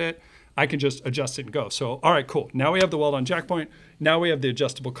ratchet it. I can just adjust it and go. So, all right, cool. Now we have the weld-on jack point. Now we have the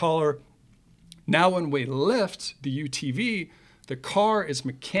adjustable collar. Now when we lift the UTV, the car is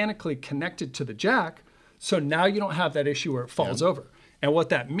mechanically connected to the jack. So now you don't have that issue where it falls over. And what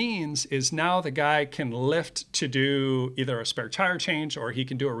that means is now the guy can lift to do either a spare tire change or he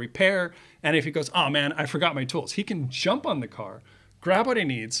can do a repair. And if he goes, oh man, I forgot my tools, he can jump on the car, grab what he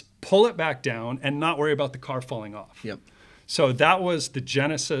needs, pull it back down, and not worry about the car falling off. Yep. So that was the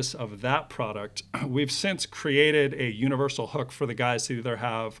genesis of that product. We've since created a universal hook for the guys to either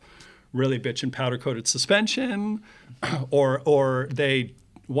have really bitchin' powder-coated suspension or they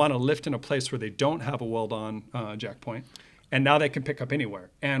want to lift in a place where they don't have a weld-on jack point. And now they can pick up anywhere.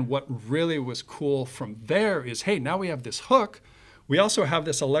 And what really was cool from there is, hey, now we have this hook. We also have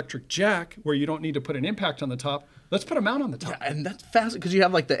this electric jack where you don't need to put an impact on the top. Let's put a mount on the top. Yeah, and that's fast because you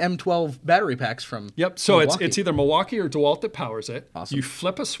have like the M12 battery packs from Yep. So Milwaukee. it's either Milwaukee or DeWalt that powers it. Awesome. You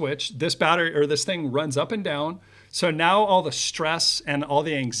flip a switch. This battery or this thing runs up and down. So now all the stress and all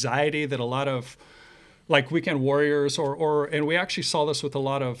the anxiety that a lot of like weekend warriors and we actually saw this with a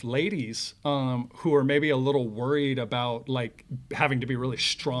lot of ladies who are maybe a little worried about like having to be really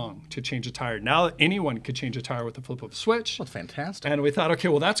strong to change a tire. Now anyone could change a tire with the flip of a switch. Well, fantastic. And we thought, okay,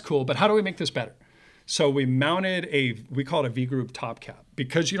 well that's cool, but how do we make this better? So we mounted we call it a V-groove top cap.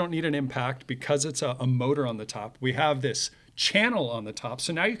 Because you don't need an impact, because it's a motor on the top, we have this channel on the top.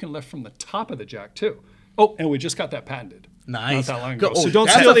 So now you can lift from the top of the jack too. Oh, and we just got that patented. Nice. Not that long ago. Oh, So don't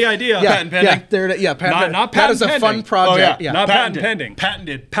that's steal the idea. Yeah, Patent pending. Yeah, there it is. Yeah, patent, Not that patent is a fun pending. project. Oh, yeah. Not patent Patented.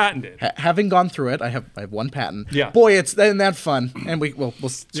 pending. Patented. Having gone through it, I have one patent. Yeah. Boy, isn't that fun? And we'll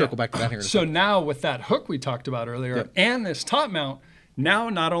circle back to that here. In a So second. now with that hook we talked about earlier and this top mount, now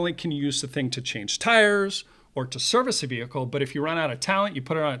not only can you use the thing to change tires or to service a vehicle, but if you run out of talent, you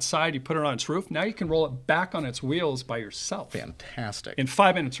put it on its side, you put it on its roof, now you can roll it back on its wheels by yourself. Fantastic. In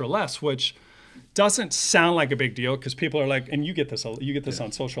 5 minutes or less, which doesn't sound like a big deal because people are like, and you get this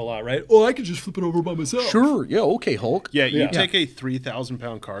on social a lot, right? Oh, I could just flip it over by myself. Sure. Yeah. Okay, Hulk. Yeah, you take a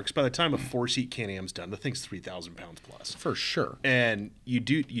 3,000-pound car, because by the time a 4-seat Can-Am's done, the thing's 3,000 pounds plus. For sure. And you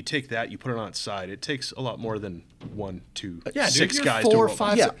take that, you put it on its side. It takes a lot more than 1, 2, Yeah, 6 dude, guys 4 to or roll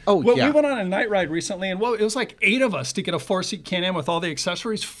 5. Yeah. Oh, well, yeah. We went on a night ride recently, and it was like 8 of us to get a 4-seat Can-Am with all the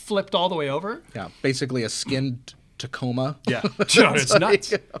accessories flipped all the way over. Yeah. Basically a skinned Tacoma. Yeah. It's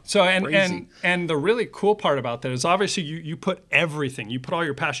nuts. So Crazy. and the really cool part about that is obviously you put everything, you put all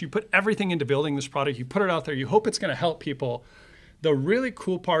your passion, you put everything into building this product, you put it out there, you hope it's going to help people. The really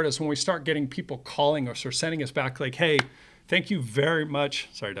cool part is when we start getting people calling us or sending us back like, hey, thank you very much.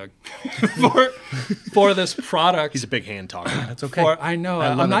 Sorry, Doug, for this product. He's a big hand talker. That's okay. I know.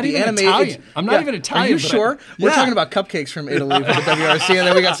 love I'm it. not The even anime- Italian. I'm not even Italian. Are you but sure? We're Yeah. talking about cupcakes from Italy for the WRC, and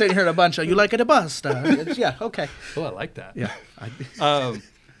then we got sitting here in a bunch. Are you like a pasta? Yeah. Okay. Oh, I like that. Yeah.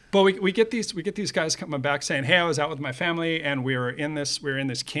 But we get these guys coming back saying, "Hey, I was out with my family and we were in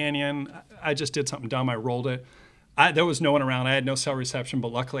this canyon. I just did something dumb. I rolled it. There was no one around. I had no cell reception,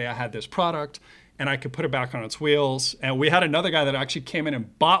 but luckily I had this product and I could put it back on its wheels." And we had another guy that actually came in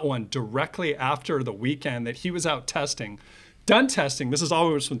and bought one directly after the weekend that he was out testing. Done testing. This is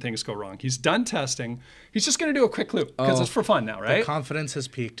always when things go wrong. He's done testing. He's just going to do a quick loop because it's for fun now, right? The confidence has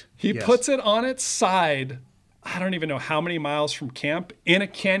peaked. He Yes. puts it on its side, I don't even know how many miles from camp, in a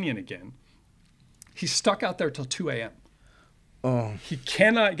canyon again. He's stuck out there till 2 a.m. Oh. He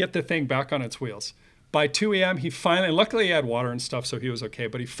cannot get the thing back on its wheels. By 2 a.m., he finally, luckily he had water and stuff, so he was okay,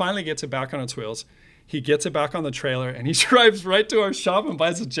 but he finally gets it back on its wheels. He gets it back on the trailer, and he drives right to our shop and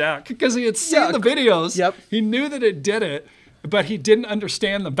buys a jack because he had seen the videos. Yep. He knew that it did it, but he didn't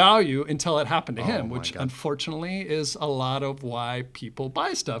understand the value until it happened to him, which unfortunately is a lot of why people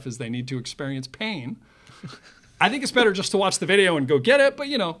buy stuff is they need to experience pain. I think it's better just to watch the video and go get it, but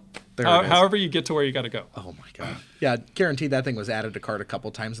however you get to where you got to go. Oh my God. Yeah, guaranteed that thing was added to cart a couple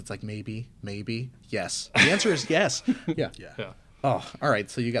times. It's like maybe, yes. The answer is yes. Yeah. Yeah. Oh, all right.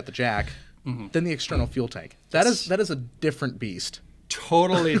 So you got the jack, then the external fuel tank. That is a different beast.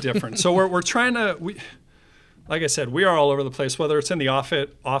 Totally different. So we're trying to, like I said, we are all over the place, whether it's in the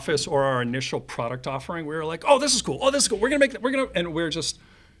office or our initial product offering. We were like, oh, this is cool. We're going to make that. And we're just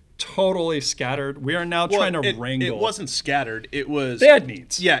totally scattered. We are now trying to wrangle. It wasn't scattered. It was... They had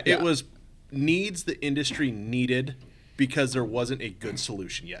needs. Yeah, it was needs the industry needed because there wasn't a good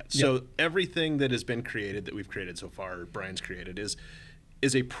solution yet. So everything that has been created, that we've created so far, or Brian's created,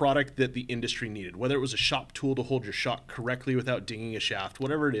 is a product that the industry needed. Whether it was a shop tool to hold your shot correctly without dinging a shaft,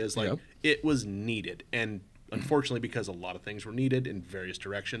 whatever it is, it was needed. And unfortunately, because a lot of things were needed in various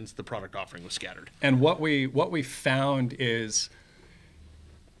directions, the product offering was scattered. And what we found is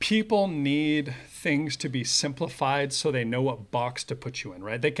people need things to be simplified so they know what box to put you in,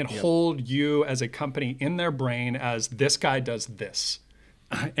 right? They can hold you as a company in their brain as this guy does this.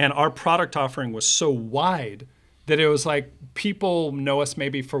 And our product offering was so wide that it was like people know us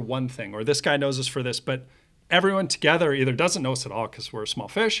maybe for one thing, or this guy knows us for this, but everyone together either doesn't know us at all because we're a small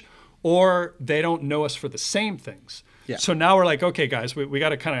fish, or they don't know us for the same things. Yeah. So now we're like, okay, guys, we got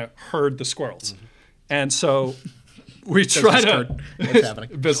to kind of herd the squirrels. Mm-hmm. And so we try to... What's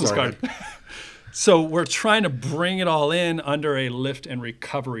happening? Business card. So we're trying to bring it all in under a lift and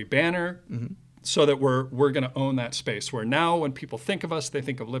recovery banner so that we're going to own that space. Where now when people think of us, they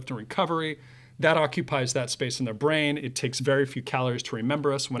think of lift and recovery. That occupies that space in their brain. It takes very few calories to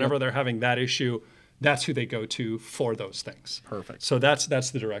remember us. Whenever they're having that issue, that's who they go to for those things. Perfect. So that's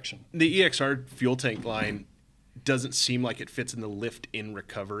the direction. The EXR fuel tank line doesn't seem like it fits in the lift in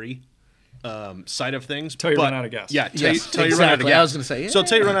recovery side of things. Till you run out of gas. Yeah, till you run out of gas. I was going to say, So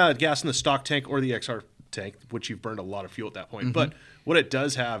till you run out of gas in the stock tank or the XR tank, which you've burned a lot of fuel at that point. But what it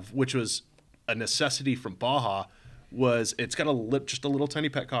does have, which was a necessity from Baja, was it's got just a little tiny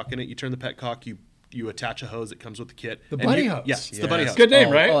petcock in it. You turn the petcock, you attach a hose that comes with the kit. The buddy hose. Yeah, it's the buddy hose. Good name,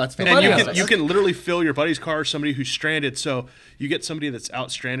 right? Oh, that's fantastic. And you can literally fill your buddy's car, somebody who's stranded. So you get somebody that's out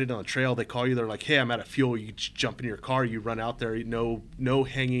stranded on the trail. They call you. They're like, hey, I'm out of fuel. You jump in your car. You run out there. No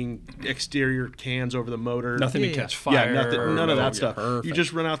hanging exterior cans over the motor. Nothing to catch fire. Yeah, none of that stuff. Perfect. You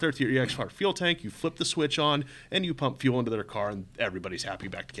just run out there to your EX5 fuel tank. You flip the switch on, and you pump fuel into their car, and everybody's happy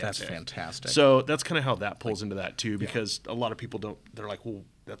back to gas. That's fantastic. So that's kind of how that pulls into that, too, because a lot of people don't. They're like, well,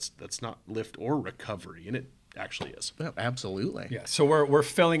 that's not lift or recovery, and it actually is. Yeah, absolutely. Yeah. So we're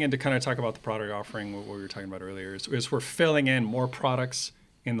filling in to kind of talk about the product offering. What we were talking about earlier is we're filling in more products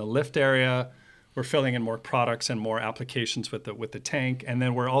in the lift area. We're filling in more products and more applications with the tank, and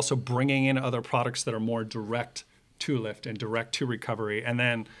then we're also bringing in other products that are more direct to lift and direct to recovery. And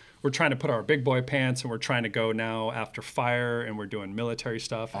then we're trying to put our big boy pants, and we're trying to go now after fire, and we're doing military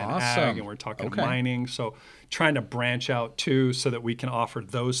stuff and ag, and we're talking mining. So trying to branch out too, so that we can offer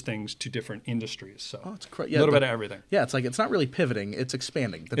those things to different industries. So it's a little bit of everything. Yeah, it's like it's not really pivoting; it's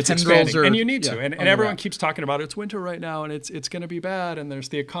expanding. It's expanding, and you need to. And everyone keeps talking about it's winter right now, and it's going to be bad, and there's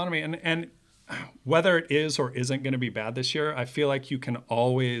the economy, and whether it is or isn't going to be bad this year, I feel like you can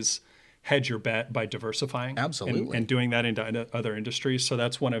always hedge your bet by diversifying. Absolutely. And doing that into other industries. So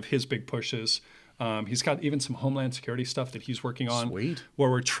that's one of his big pushes. He's got even some homeland security stuff that he's working on. Sweet.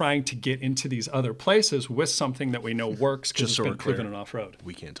 Where we're trying to get into these other places with something that we know works because it's been proven and off-road.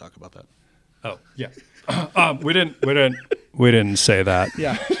 We can't talk about that. Oh, yeah. We didn't say that.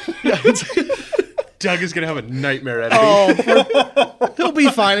 Yeah. Doug is going to have a nightmare editing. He'll be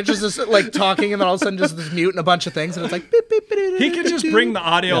fine. It's just this, like talking, and then all of a sudden just this mute and a bunch of things, and it's like beep, beep, beep, he can just bring the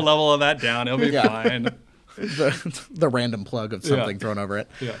audio level of that down. He'll be fine. The random plug of something thrown over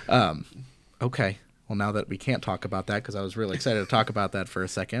it. Yeah. Okay. Well, now that we can't talk about that, because I was really excited to talk about that for a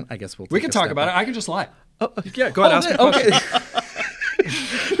second, I guess we can talk about it. I can just lie. Yeah, go ahead. Ask me a question.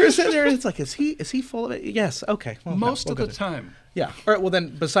 You're sitting there, and it's like, is he full of it? Yes. Okay. Well, most of the time. Yeah. All right. Well,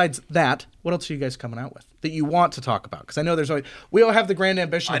 then, besides that, what else are you guys coming out with that you want to talk about? Because I know we all have the grand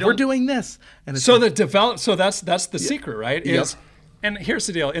ambition. We're doing this, and it's so that's the secret, right? And here's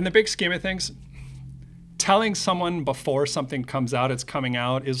the deal: in the big scheme of things, telling someone before something comes out, it's coming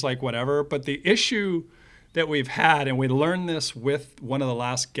out, is like whatever. But the issue that we've had, and we learned this with one of the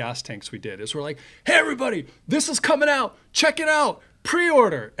last gas tanks we did, is we're like, hey, everybody, this is coming out. Check it out.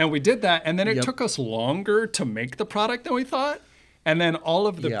 Pre-order. And we did that. And then it took us longer to make the product than we thought. And then all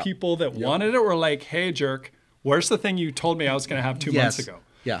of the people that wanted it were like, hey, jerk, where's the thing you told me I was going to have 2 months ago?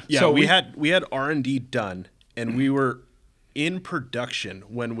 Yeah. Yeah. So we had R&D done, and we were in production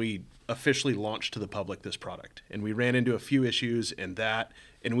when we officially launched to the public this product. And we ran into a few issues in that,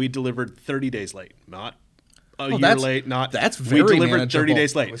 and we delivered 30 days late, not a year late. That's very we delivered manageable. 30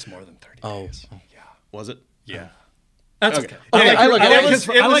 days late. It was more than 30 days. Yeah. Was it? Yeah. That's okay.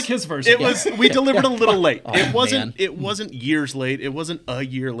 I like his version. We delivered a little late. It wasn't years late. It wasn't a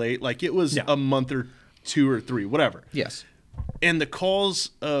year late. Like it was a month or 2 or 3, whatever. Yes. And the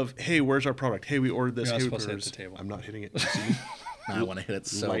calls of, hey, where's our product? Hey, we ordered this. You're hey, not supposed to hit the table. I'm not hitting it. I want to hit it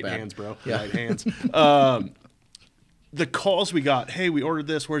so light bad. hands, bro. Yeah. Light hands. The calls we got, hey, we ordered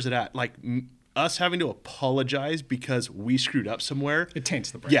this. Where's it at? Like us having to apologize because we screwed up somewhere. It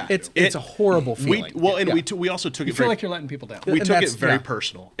taints the brand. Yeah, it's a horrible feeling. We also took you it. Feel like you're letting people down. We took it very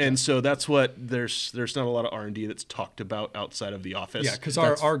personal, and so that's what there's not a lot of R&D that's talked about outside of the office. Yeah, because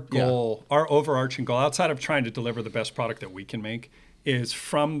our goal, our overarching goal, outside of trying to deliver the best product that we can make, is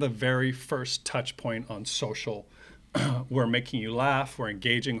from the very first touch point on social. we're making you laugh, we're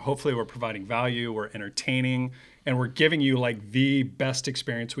engaging, hopefully we're providing value, we're entertaining, and we're giving you like the best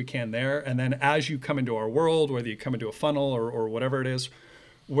experience we can there. And then as you come into our world, whether you come into a funnel or whatever it is,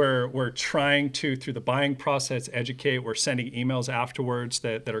 we're trying to, through the buying process, educate. We're sending emails afterwards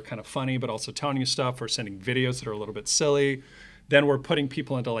that are kind of funny, but also telling you stuff. We're sending videos that are a little bit silly. Then we're putting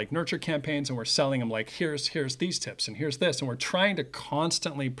people into like nurture campaigns, and we're selling them like, here's these tips and here's this. And we're trying to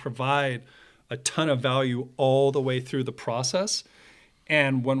constantly provide a ton of value all the way through the process.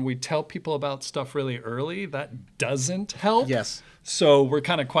 And when we tell people about stuff really early, that doesn't help. Yes. So we're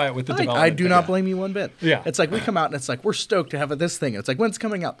kind of quiet with the development. I do not blame you one bit. Yeah. It's like we come out and it's like, we're stoked to have this thing. It's like, when's it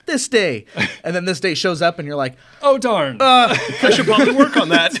coming out? This day. And then this day shows up and you're like, oh, darn. I should probably work on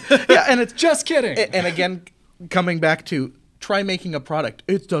that. yeah. And it's Just kidding. And again, coming back to try making a product.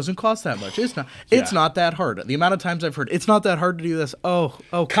 It doesn't cost that much. It's not that hard. The amount of times I've heard, it's not that hard to do this.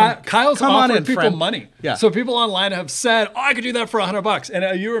 Kyle's come on offered in, people friend. money. Yeah. So people online have said, oh, I could do that for $100.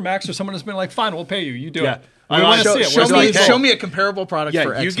 And you or Max or someone has been like, fine, we'll pay you. You do it. We want to see it. Where's the result? Show me a comparable product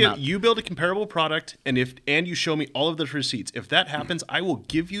for X amount. You build a comparable product, and you show me all of the receipts. If that happens, I will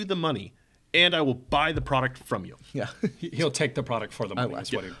give you the money, and I will buy the product from you. Yeah. He'll take the product for the money.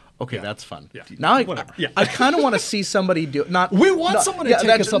 Is what he, Okay, that's fun. Yeah. Now Whatever. I kind of want to see somebody do not. We want someone to take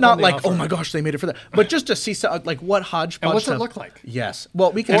that's us up not on the like, offer. oh my gosh, they made it for that, but just to see like what hodgepodge. And what's it stuff- look like? Yes.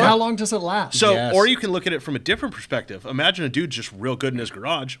 Well, we can. And how long does it last? So, Yes. or you can look at it from a different perspective. Imagine a dude just real good in his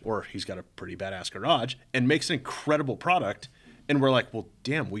garage, or he's got a pretty badass garage, and makes an incredible product, and we're like, well,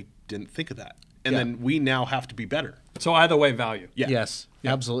 damn, we didn't think of that, and then we now have to be better. So either way, value. Yeah. Yes,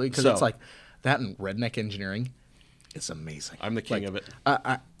 absolutely. Because So- it's like that in redneck engineering. It's amazing. I'm the king of it.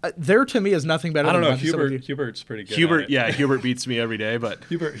 There to me is nothing better. I don't than know. watching somebody- Hubert's pretty good. Hubert, at it. yeah, Hubert beats me every day, but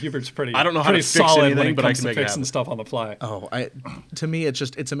Hubert's pretty. I don't know how to pretty fix solid anything, when it but I comes can to make it fixing happen. stuff on the fly. To me, it's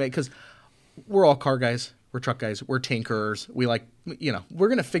amazing because we're all car guys, we're truck guys, we're tinkerers. We like, we're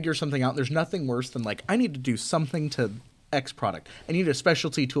gonna figure something out. There's nothing worse than like, I need to do something to X product. I need a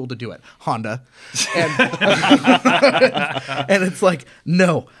specialty tool to do it. Honda, and and it's like,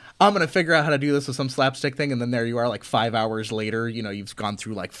 no. I'm going to figure out how to do this with some slapstick thing. And then there you are, like 5 hours later, you've gone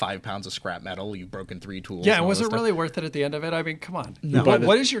through like 5 pounds of scrap metal. You've broken 3 tools. Yeah, and all was this it stuff. really worth it at the end of it? I mean, come on. No.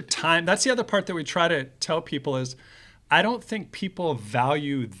 What is your time? That's the other part that we try to tell people is I don't think people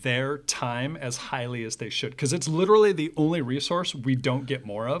value their time as highly as they should because it's literally the only resource we don't get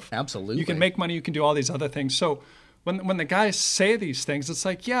more of. Absolutely. You can make money. You can do all these other things. So when the guys say these things, it's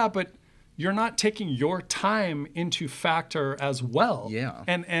like, yeah, but you're not taking your time into factor as well. Yeah.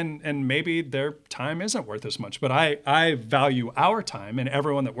 And maybe their time isn't worth as much. But I value our time and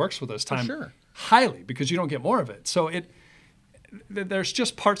everyone that works with us time sure. highly because you don't get more of it. So there's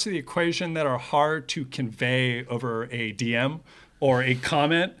just parts of the equation that are hard to convey over a DM or a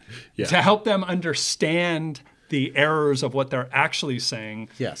comment to help them understand the errors of what they're actually saying.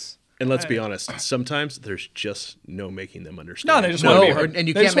 Yes. And let's be honest, sometimes there's just no making them understand. No, they just want to be No, heard. and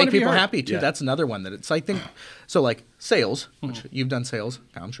you They can't just wanna make be people heard. happy too. Yeah. That's another one that it's I think so like sales, which you've done sales.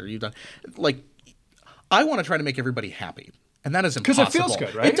 I'm sure you've done. Like I want to try to make everybody happy. And that is 'Cause impossible. it feels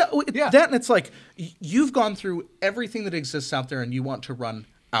good, right? Yeah. That and it's like you've gone through everything that exists out there and you want to run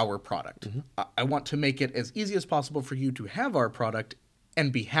our product. I want to make it as easy as possible for you to have our product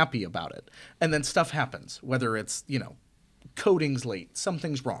and be happy about it. And then stuff happens, whether it's, coding's late,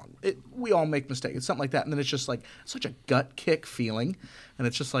 something's wrong. We all make mistakes, it's something like that. And then it's just like such a gut kick feeling. And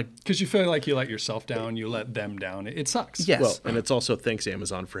it's just like, Because you feel like you let yourself down, you let them down. It sucks. yes. Well, and it's also thanks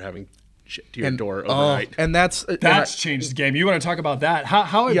Amazon for having shit to your door overnight. And that's That's changed the game. You want to talk about that? How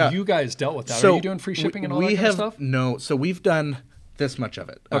have you guys dealt with that? Are you doing free shipping and all that kind of stuff? No, so we've done this much of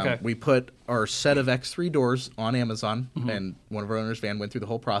it. Okay. We put our set of X3 doors on Amazon, and one of our owners, Van, went through the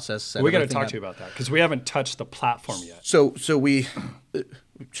whole process. set We got to everything talk up. to you about that because we haven't touched the platform yet. So we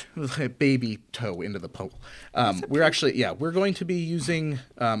baby toe into the pool. We're actually we're going to be using.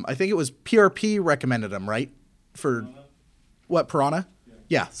 I think it was PRP recommended them, right? For what, Piranha?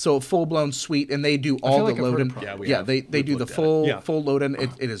 Yeah, so a full blown suite, and they do all like the I've heard load of in. Piranha. Yeah, we Yeah, have. they We've do the looked at it. full load in.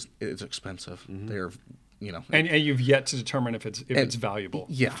 It's expensive. They're And you've yet to determine if it's valuable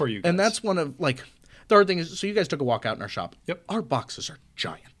for you guys. And that's one of like the hard thing is. So you guys took a walk out in our shop. Yep. Our boxes are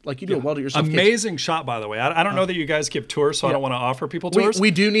giant. Like you do a weld it yourself. amazing shop, by the way. I don't know that you guys give tours, so I don't want to offer people tours.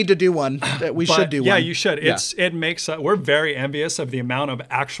 We do need to do one. That we but should do yeah, one. you should. It makes we're very envious of the amount of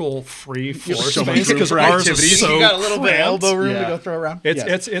actual free floor so much space room because for ours is activities. so You got a little bit of cramped. elbow room Yeah. to go throw around. It's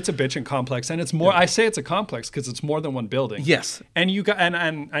Yes. it's a bitchin' complex, and it's more. I say it's a complex because it's more than one building. Yes. and you got and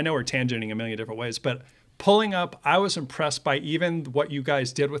I know we're tangenting a million different ways, but pulling up, I was impressed by even what you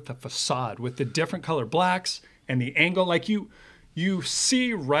guys did with the facade, with the different color blacks and the angle. Like you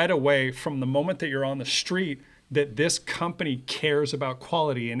see right away from the moment that you're on the street that this company cares about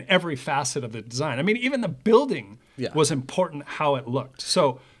quality in every facet of the design. I mean, even the building was important how it looked.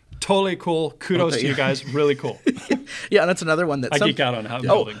 So totally cool. Kudos to you guys. Really cool. Yeah, that's another one that I geek out on how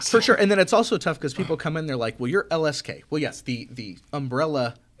buildings. For sure. And then it's also tough because people come in, they're like, well, you're LSK. Well, yes, the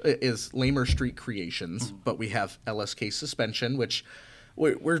umbrella is Lamer Street Creations, but we have LSK Suspension, which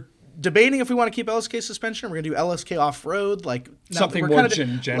we're debating if we want to keep LSK Suspension. We're going to do LSK Off-Road, like something more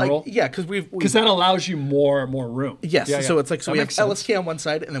general. Like, yeah, because that allows you more room. Yes, yeah. So it's like we have sense. LSK on one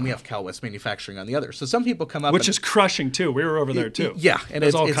side, and then we have Cal West Manufacturing on the other. So some people come up, which is crushing too. We were over there too. Yeah, and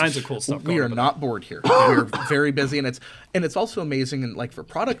there's all kinds of cool stuff. We are not bored here. We are very busy, and it's also amazing. And like for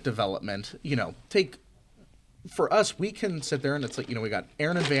product development, for us, we can sit there and it's like, we got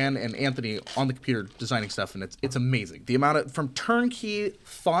Aaron and Van and Anthony on the computer designing stuff, and it's amazing. The amount of, from turnkey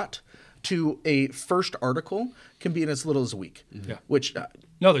thought to a first article can be in as little as a week. Yeah. Which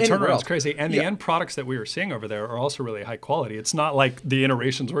no, the turnaround's crazy. And the end products that we were seeing over there are also really high quality. It's not like the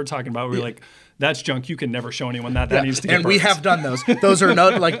iterations we're talking about. We're like, that's junk. You can never show anyone that. That needs to get And we have done those. Those are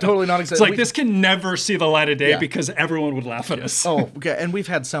not totally not exactly. It's like this can never see the light of day because everyone would laugh at us. Oh, okay. And we've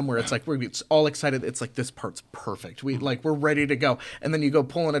had some where it's like we're all excited. It's like this part's perfect. We're ready to go. And then you go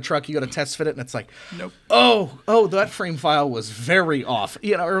pull in a truck, you go to test fit it, and it's like, nope. Oh, that frame file was very off.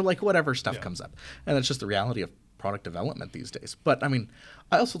 Or like whatever stuff comes up. And it's just the reality of product development these days. But I mean,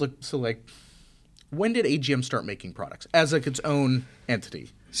 I also look when did AGM start making products as like its own entity?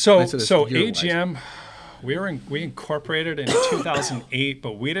 So AGM, we incorporated in 2008,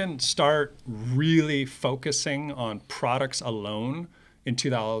 but we didn't start really focusing on products alone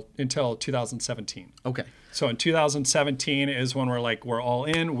until 2017. Okay. So in 2017 is when we're all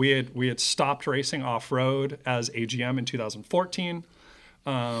in. We had stopped racing off road as AGM in 2014.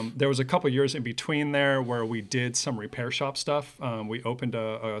 There was a couple years in between there where we did some repair shop stuff. We opened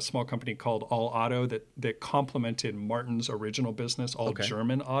a small company called All Auto that complemented Martin's original business, All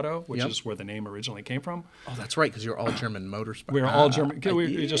German Auto, which is where the name originally came from. Oh, that's right, because you're All German Motorsport. We were All German.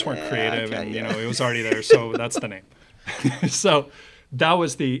 We just weren't creative, and it was already there, so that's the name. So that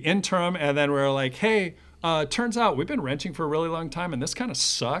was the interim, and then we were like, hey, turns out we've been renting for a really long time, and this kind of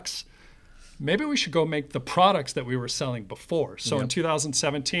sucks. Maybe we should go make the products that we were selling before. So in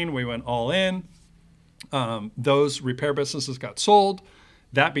 2017, we went all in. Those repair businesses got sold.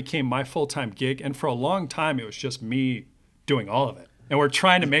 That became my full-time gig. And for a long time, it was just me doing all of it. And we're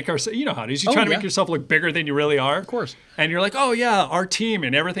trying to make ourselves, you know how it is. You're trying to make yourself look bigger than you really are. Of course. And you're like, oh, yeah, our team.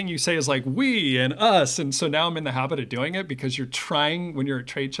 And everything you say is like we and us. And so now I'm in the habit of doing it because you're trying, when you're at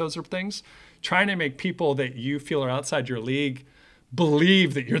trade shows or things, trying to make people that you feel are outside your league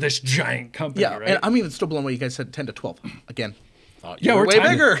believe that you're this giant company, right? And I'm even still blown away. You guys said 10 to 12. Again, we're way tiny.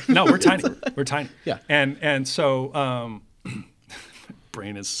 bigger. No, we're tiny. We're tiny. Yeah. And so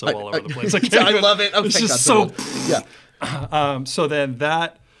brain is so all over the place. I love it. It's just so so then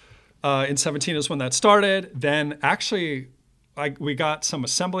that in 17 is when that started. Then actually we got some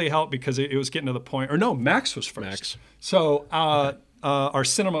assembly help because it was getting to the point, or no, Max was first. Max. So our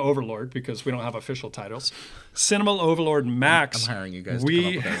cinema overlord, because we don't have official titles, cinema overlord Max. I'm hiring you guys to come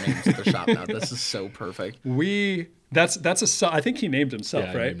up with our names at the shop now. This is so perfect. I think he named himself,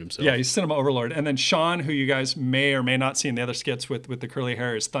 right? He named himself. Yeah, he's cinema overlord. And then Sean, who you guys may or may not see in the other skits with the curly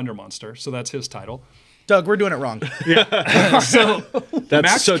hair, is Thunder Monster. So that's his title. Doug, we're doing it wrong. So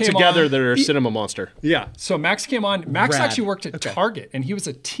Max together they're a cinema monster. Yeah. So Max came on. Max actually worked at Target, and he was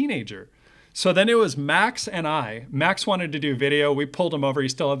a teenager. So then it was Max and I. Max wanted to do video. We pulled him over. He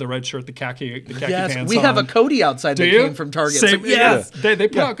still had the red shirt, the khaki pants on. We have a Cody outside that came from Target. Same, They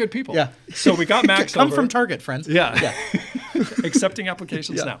put out good people. Yeah. So we got Max Come over. from Target, friends. Yeah. Accepting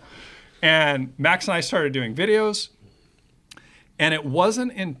applications now. And Max and I started doing videos. And it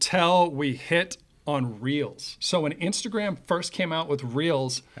wasn't until we hit on Reels. So when Instagram first came out with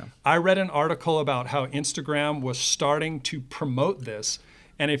Reels, I read an article about how Instagram was starting to promote this.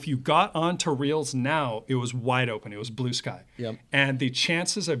 And if you got onto Reels now, it was wide open. It was blue sky. Yep. And the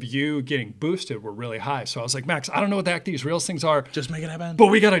chances of you getting boosted were really high. So I was like, Max, I don't know what the heck these Reels things are. Just make it happen. But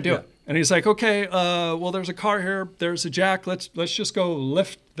we got to do it. And he's like, okay, well, there's a car here. There's a jack. Let's just go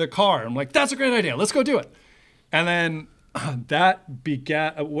lift the car. I'm like, that's a great idea. Let's go do it. And then that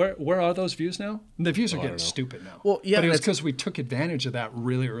began. Where are those views now? The views are getting stupid now. Well, yeah, but it was because we took advantage of that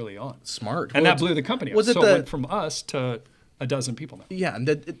really early on. Smart. And that blew the company up. So it went from us to a dozen people now. Yeah,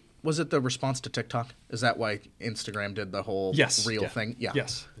 and was it the response to TikTok? Is that why Instagram did the whole reel thing? Yeah.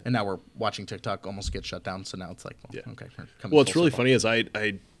 Yes. And now we're watching TikTok almost get shut down. So now it's like, okay. What's really funny is I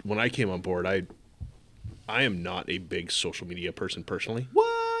when I came on board, I am not a big social media person personally.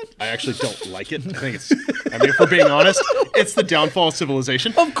 What? I actually don't like it. I think it's, I mean, if we're being honest, it's the downfall of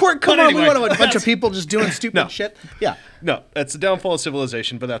civilization. Of course, come But on, anyway, we want a bunch of people just doing stupid No. shit. Yeah. No, that's the downfall of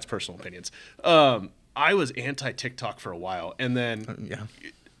civilization, but that's personal opinions. I was anti-TikTok for a while, and then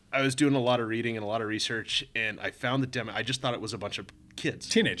Yeah. I was doing a lot of reading and a lot of research, and I found the demo. I just thought it was a bunch of kids.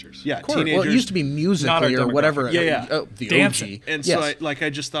 Teenagers. Yeah, Of course. teenagers. Well, it used to be Not our Musical.ly or demographic. whatever. Yeah. Oh, the Dancing. OG. And Yes. so I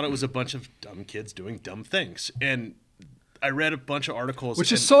just thought it was a bunch of dumb kids doing dumb things. And I read a bunch of articles.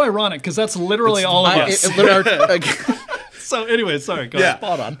 Which and, is so ironic because that's literally all of us. So anyway, sorry. Go ahead.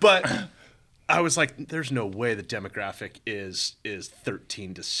 spot on. But I was like, there's no way the demographic is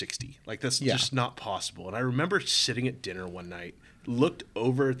 13 to 60. Like, that's just not possible. And I remember sitting at dinner one night, looked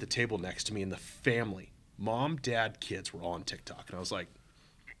over at the table next to me, and the family, mom, dad, kids, were all on TikTok. And I was like,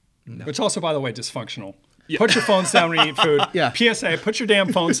 Which also, by the way, dysfunctional. Put your phones down when you eat food. Yeah. PSA, put your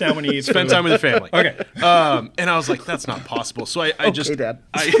damn phones down when you eat spend food. time with the family. Okay. And I was like, that's not possible. So I just, Dad.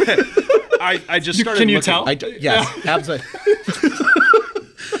 I just started Can you looking. tell? Yes, absolutely.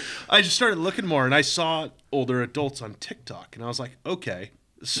 I just started looking more, and I saw older adults on TikTok, and I was like, okay.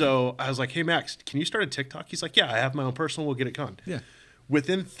 So I was like, hey, Max, can you start a TikTok? He's like, yeah, I have my own personal. We'll get it going. Yeah.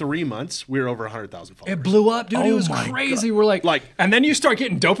 Within 3 months, we were over 100,000 followers. It blew up, dude. It Oh was my crazy. We're like, and then you start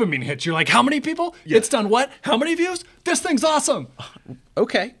getting dopamine hits. You're like, how many people? It's done what? How many views? This thing's awesome.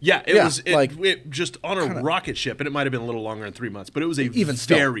 Okay. Yeah, it was like it just on a rocket ship, and it might have been a little longer than 3 months, but it was a Even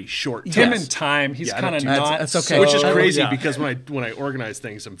still. very short time. Him Yes. in time, he's Yeah, I don't kind of do not. That's okay. Which is so- crazy yeah. because when I organize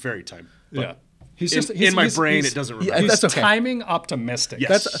things, I'm very time. Yeah. He's In, just in my brain, it doesn't remember. Yeah, He's that's okay. timing optimistic.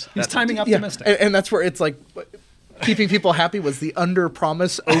 Yes. He's timing Yeah, optimistic. and that's where it's like keeping people happy was the under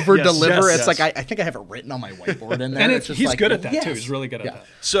promise, over deliver. yes, It's like I think I have it written on my whiteboard in there. And it's just he's like, good at that, yes. too. He's really good at Yeah. that.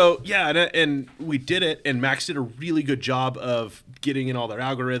 So yeah, and we did it, and Max did a really good job of getting in all their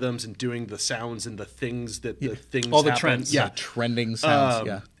algorithms and doing the sounds and the things that the things All the happen. trends. Yeah, The trending sounds.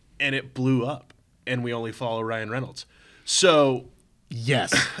 Yeah. and it blew up, and we only follow Ryan Reynolds. So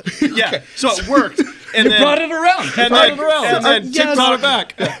Yes. yeah, so it worked. And You brought it around. You brought it around. And then You TikTok brought it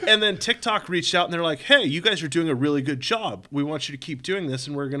back. And then TikTok reached out and they're like, "Hey, you guys are doing a really good job. We want you to keep doing this,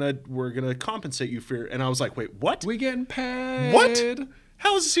 and we're gonna compensate you for." And I was like, "Wait, what? We getting paid. What?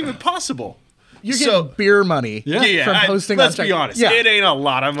 How is this even possible?" You're getting beer money Yeah, from posting let's on be TikTok. honest. Yeah. It ain't a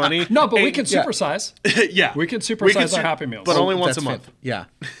lot of money. No, but we Ain't- can supersize. yeah, We can supersize our Happy Meals. but only Oh, once that's a month. Yeah.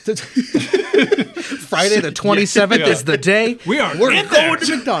 Friday the 27th Yeah. is the day We're going there.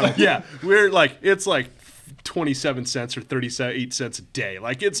 to McDonald's. Yeah, it's like 27 cents or 38 cents a day.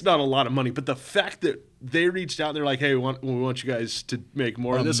 Like, it's not a lot of money, but the fact that they reached out and they're like, "Hey, we want you guys to make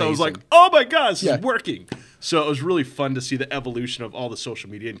more of this," I was like, Amazing. "Oh my gosh, this Yeah. is working." So it was really fun to see the evolution of all the social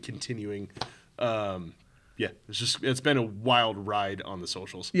media and continuing. Yeah, it's been a wild ride on the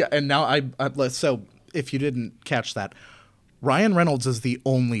socials. Yeah, and now so if you didn't catch that, Ryan Reynolds is the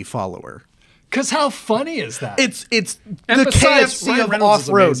only follower. Because how funny is that? It's And the besides, KFC Ryan of Reynolds is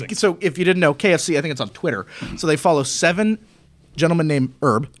off-road. amazing. So if you didn't know, KFC, I think it's on Twitter. So they follow 7 gentlemen named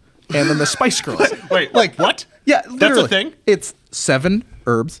Herb, and then the Spice Girls. Wait, like what? Yeah, That's a literally. thing? It's 7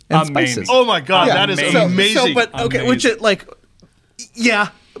 herbs and Amazing. spices. Oh my god, Yeah, that is amazing. amazing. So, but okay, which Amazing. it like, yeah,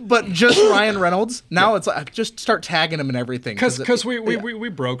 but just Ryan Reynolds. Now it's like just start tagging him and everything. Because we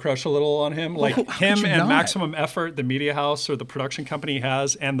bro crush a little on him, like how could him you and not? Maximum Effort, the media house or the production company he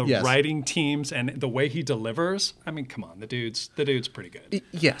has, and the Yes. writing teams and the way he delivers. I mean, come on, the dude's pretty good.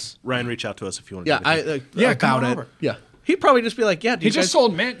 yes, Ryan, reach out to us if you want to. yeah, Yeah, come about on it. over. Yeah, he'd probably just be like, yeah, He just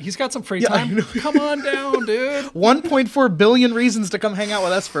sold Mint. He's got some free Yeah, I time. know. Come on down, dude. 1.4 billion reasons to come hang out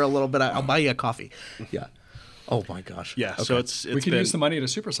with us for a little bit. I'll buy you a coffee. Yeah. Oh my gosh. Yeah, so it's We could been, use the money to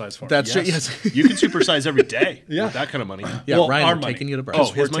supersize for him. That's true. Yes. you can supersize every day Yeah. with that kind of money. Yeah, Well, Ryan, our we're money. taking you to Oh,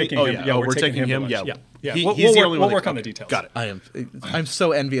 breakfast. his we're money? taking Oh, him. yeah. Yeah, Oh, we're taking him him. to Yeah. lunch. Yeah. He- We'll- he's we'll the work- only we'll one that work can- on the details. Got it. I'm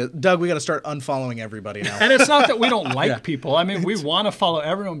so envious. Doug, we got to start unfollowing everybody now. And it's not that we don't like Yeah. people. I mean, we want to follow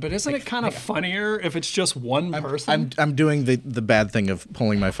everyone, but isn't it kind of funnier if it's just one person? I'm doing the bad thing of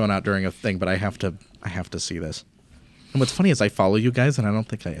pulling my phone out during a thing, but I have to see this. And what's funny is I follow you guys, and I don't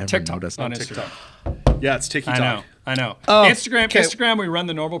think I ever TikTok noticed. on TikTok. Instagram. Yeah, it's TikTok. I know. Oh, Instagram, okay. Instagram. We run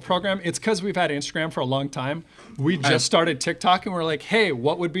the normal program. It's because we've had Instagram for a long time. We just started TikTok, and we're like, hey,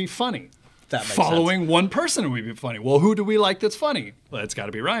 what would be funny? That makes Following one person would be funny. Well, who do we like that's funny? Well, it's got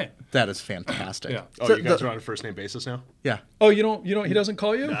to be Ryan. That is fantastic. Yeah. Oh, So you guys the- are on a first name basis now? Yeah. Oh, you don't. He doesn't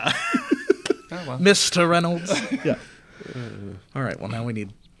call you. Oh, well. Mr. Reynolds. Yeah. All right. Well, now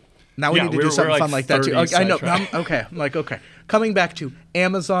Now we Yeah, need to we do were something like fun like that too. 30 I know. sidetracked. I'm like, okay. Coming back to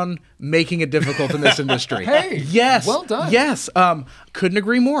Amazon making it difficult in this industry. Hey, yes, well done. Yes, couldn't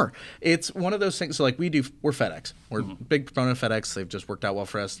agree more. It's one of those things. So like we're FedEx. We're big proponent of FedEx. They've just worked out well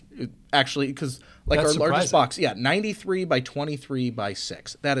for us. Actually, because like That's our largest surprising. box, 93 by 23 by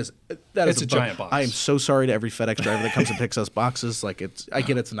 6. That is It's a giant box. I am so sorry to every FedEx driver that comes and picks us boxes. Like I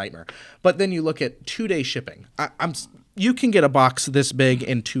get it's a nightmare. But then you look at 2-day shipping. You can get a box this big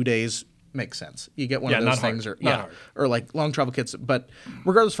in 2 days. Makes sense. You get one of those not hard. things, Not hard. or like long travel kits. But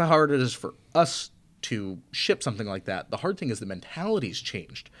regardless of how hard it is for us to ship something like that, the hard thing is the mentality's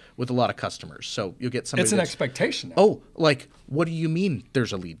changed with a lot of customers. So you'll get somebody. It's an that's, expectation now. Oh, like what do you mean?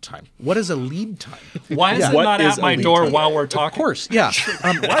 There's a lead time. What is a lead time? Why is it What not is at my a lead door time? while we're talking? Of course, yeah.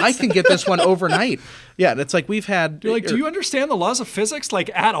 I can get this one overnight. Yeah, it's like we've had. You're like, do you understand the laws of physics, like,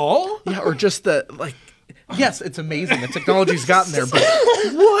 at all? Yeah, or just the like. Yes, it's amazing. The technology's gotten there, but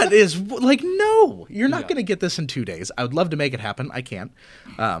what is like? No, you're not going to get this in 2 days. I would love to make it happen. I can't.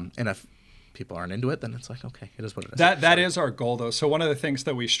 And if people aren't into it, then it's like, okay, it is what it is. That is our goal, though. So one of the things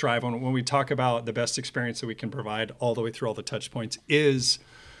that we strive on when we talk about the best experience that we can provide all the way through all the touch points is,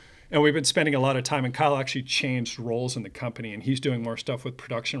 and we've been spending a lot of time, and Kyle actually changed roles in the company, and he's doing more stuff with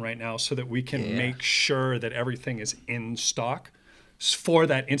production right now so that we can make sure that everything is in stock for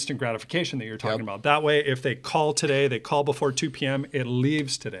that instant gratification that you're talking about. That way, if they call today, they call before 2 p.m., it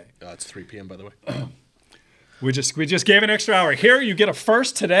leaves today. It's 3 p.m. by the way. We just gave an extra hour. Here, you get a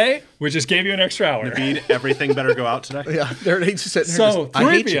first today. We just gave you an extra hour. Naveed, everything better go out today. Yeah, they're just sitting here. So just, I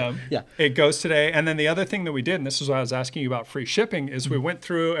 3 hate you. p.m. Yeah. It goes today. And then the other thing that we did, and this is what I was asking you about free shipping, is we went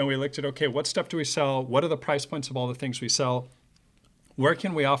through and we looked at, okay, what stuff do we sell? What are the price points of all the things we sell? Where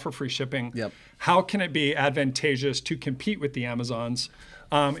can we offer free shipping? Yep. How can it be advantageous to compete with the Amazons?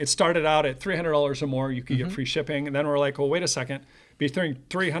 It started out at $300 or more. You could get free shipping. And then we're like, well, wait a second. Between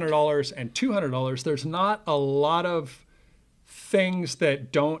 $300 and $200, there's not a lot of things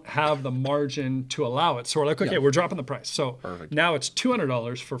that don't have the margin to allow it. So we're like, okay, we're dropping the price. So now it's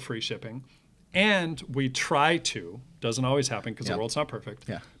 $200 for free shipping. And we try to, doesn't always happen because the world's not perfect,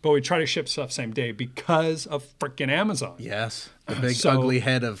 but we try to ship stuff same day because of freaking Amazon. Yes, the big ugly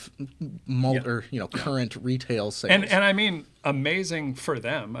head of current retail sales. And I mean, amazing for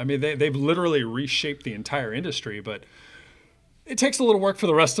them. I mean, they've literally reshaped the entire industry, but it takes a little work for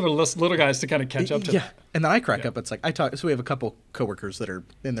the rest of us little guys to kind of catch up to that. And then I crack up. It's like so we have a couple coworkers that are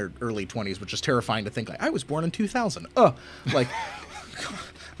in their early 20s, which is terrifying to think like I was born in 2000. Like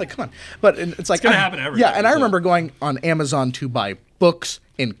come on. But it's like gonna happen everywhere. Yeah, and I remember going on Amazon to buy books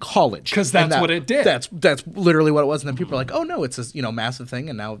in college because that's what it did. That's literally what it was. And then people are like, oh no, it's this massive thing,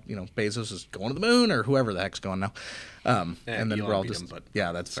 and now Bezos is going to the moon or whoever the heck's going now. And then Elon we're all beat just him, but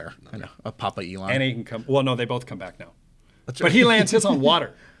that's fair. I know, Papa Elon. And he can come. Well, no, they both come back now. But he lands his on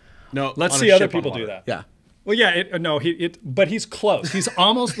water. No, Let's on see a other ship on people water. do that. Yeah. Well, yeah, but he's close. He's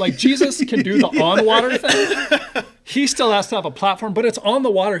almost like Jesus can do the on water thing. He still has to have a platform, but it's on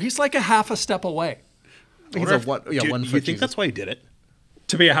the water. He's like a half a step away. He's Do one you foot think Jesus. that's why he did it?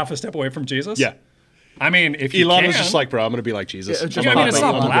 To be a half a step away from Jesus? Yeah. I mean, if you Elon can. was just like, bro, I'm going to be like Jesus. Yeah, it's I'm just I gonna mean, it's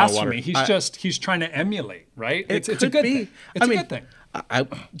hop not in the water. blasphemy. He's trying to emulate, right? It's a could good be. thing. It's a good thing.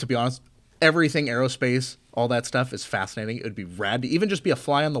 To be honest, everything aerospace, all that stuff is fascinating. It would be rad to even just be a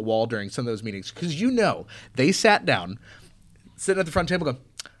fly on the wall during some of those meetings because they sat down, sitting at the front table, going,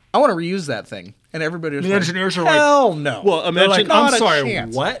 "I want to reuse that thing," and everybody was The engineers are like, "Hell no!" Well, They're imagine. like, not I'm a sorry,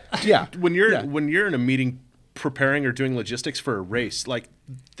 chance. what? yeah, when you're in a meeting preparing or doing logistics for a race, like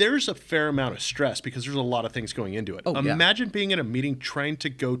there's a fair amount of stress because there's a lot of things going into it. yeah. Imagine being in a meeting trying to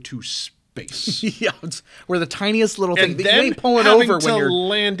go to space. yeah, it's where the tiniest little thing And that you then ain't pulling having over to when you're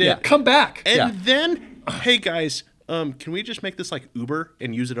land it. Yeah. Come back. And then, hey guys, can we just make this like Uber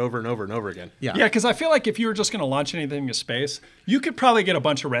and use it over and over and over again? Yeah. Yeah, because I feel like if you were just going to launch anything into space, you could probably get a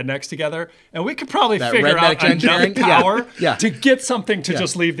bunch of rednecks together, and we could probably That figure redneck out enough engineering? power Yeah. to get something to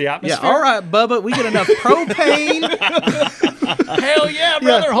just leave the Yeah, atmosphere. all right, Bubba, we get enough propane. Hell yeah,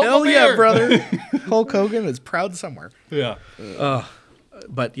 brother. Hold hell the yeah, beer. brother. Hulk Hogan is proud somewhere. Yeah.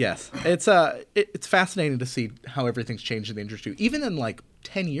 But yes, it's fascinating to see how everything's changed in the industry, even in like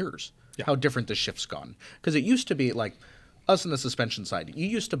 10 years, how different the shift's gone. Because it used to be like us on the suspension side. You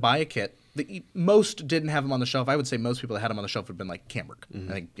used to buy a kit that most didn't have them on the shelf. I would say most people that had them on the shelf would have been like Cambric.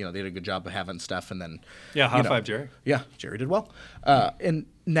 I think they did a good job of having stuff, and then Yeah, high five, Jerry. Yeah, Jerry did well. And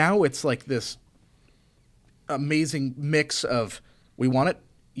now it's like this amazing mix of we want it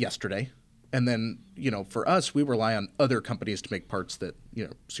yesterday, And then, for us, we rely on other companies to make parts that,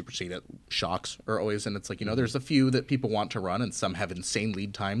 supersede it. Shocks are always, and it's like, there's a few that people want to run and some have insane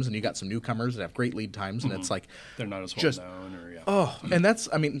lead times, and you got some newcomers that have great lead times, and it's like they're not as well known or and that's,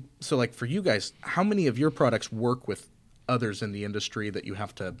 so like for you guys, how many of your products work with others in the industry that you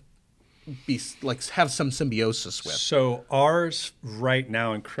have to be like have some symbiosis with? So ours right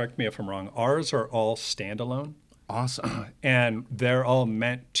now, and correct me if I'm wrong, ours are all standalone. Awesome. And they're all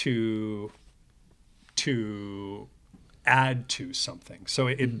meant to add to something. So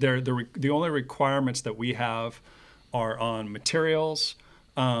the only requirements that we have are on materials,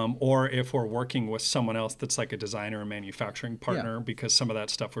 or if we're working with someone else that's like a designer or manufacturing partner, because some of that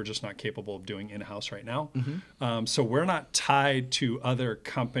stuff we're just not capable of doing in-house right now. So we're not tied to other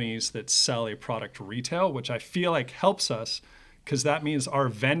companies that sell a product retail, which I feel like helps us, because that means our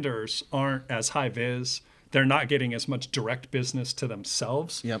vendors aren't as high vis. They're not getting as much direct business to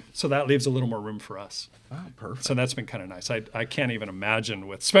themselves. Yep. So that leaves a little more room for us. Oh, perfect. So that's been kind of nice. I can't even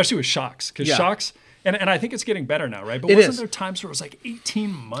imagine especially with shocks, because shocks, and I think it's getting better now, right? But wasn't there times where it was like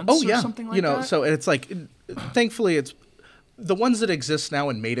 18 months or something like that? So it's like, thankfully, it's the ones that exist now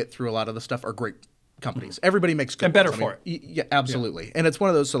and made it through a lot of the stuff are great companies. Everybody makes good and better ones. for it. Yeah, absolutely. Yeah. And it's one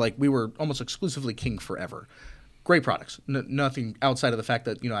of those, so like we were almost exclusively King forever. Great products. Nothing outside of the fact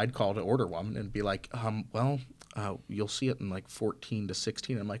that, I'd call to order one and be like, you'll see it in like 14 to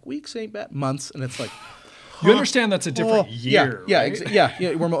 16. I'm like, weeks ain't bad. Months. And it's like, you understand that's a different year. Yeah, right?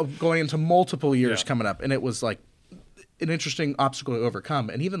 Yeah. We're going into multiple years coming up. And it was like an interesting obstacle to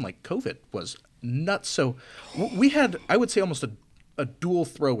overcome. And even like COVID was nuts. So we had, I would say, almost a dual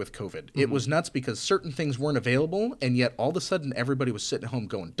throw with COVID. It was nuts because certain things weren't available, and yet all of a sudden everybody was sitting at home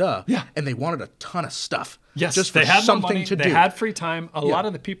going, duh. Yeah. And they wanted a ton of stuff. Yes, just for they had something money, to do. They had free time. A lot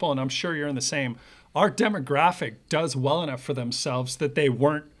of the people, and I'm sure you're in the same, our demographic does well enough for themselves that they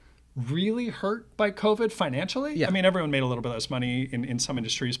weren't really hurt by COVID financially. Yeah. I mean, everyone made a little bit less money in some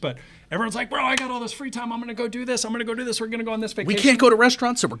industries, but everyone's like, bro, I got all this free time. I'm going to go do this. I'm going to go do this. We're going to go on this vacation. We can't go to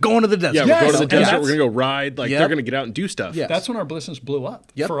restaurants, so we're going to the desert. Yeah, we're going to the desert. We're going to go ride. Like, Yep. they're going to get out and do stuff. Yeah. That's when our business blew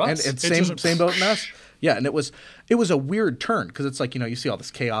up Yep. for us. And same boat in us. Yeah, and it was a weird turn because it's like, you see all this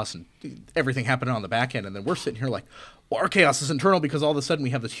chaos and everything happening on the back end, and then we're sitting here like, well, our chaos is internal because all of a sudden we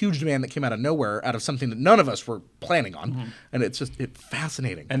have this huge demand that came out of nowhere, out of something that none of us were planning on, and it's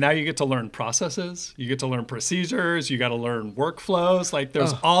fascinating. And now you get to learn processes, you get to learn procedures, you got to learn workflows. Like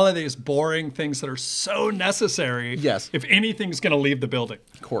there's all of these boring things that are so necessary. Yes. If anything's going to leave the building.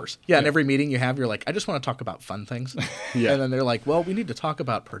 Of course. Yeah, and every meeting you have, you're like, I just want to talk about fun things. Yeah. And then they're like, well, we need to talk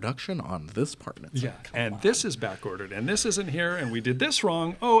about production on this part. And it's like, And this is back ordered, and this isn't here, and we did this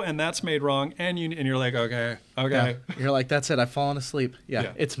wrong. Oh, and that's made wrong. And you're like, okay. yeah. You're like, that's it. I've fallen asleep. Yeah.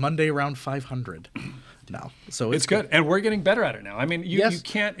 Yeah. It's Monday around 500 now. So It's good. And we're getting better at it now. I mean, you Yes.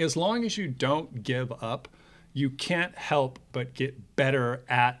 can't, as long as you don't give up, you can't help but get better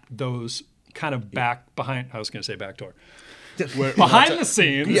at those kind of back door. Behind the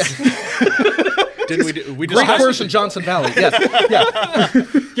scenes. Didn't we Great discuss course in Johnson Valley.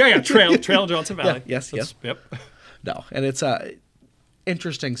 Yes. Yeah, Trail Johnson Valley. Yes. Yep. No. And it's a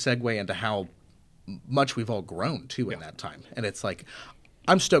interesting segue into how much we've all grown too in that time. And it's like,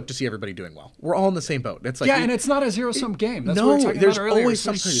 I'm stoked to see everybody doing well. We're all in the same boat. It's like, And it's not a zero-sum game. That's no, what we were talking there's about earlier. always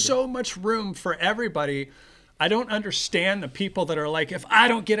something to do. There's so much room for everybody. I don't understand the people that are like, if I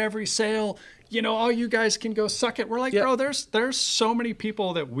don't get every sale, all you guys can go suck it. We're like, bro, there's so many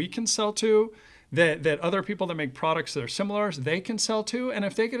people that we can sell to, that other people that make products that are similar, they can sell to. And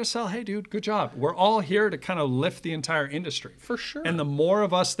if they get a sell, hey, dude, good job. We're all here to kind of lift the entire industry. For sure. And the more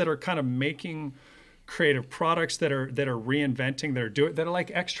of us that are kind of making creative products that are reinventing, that are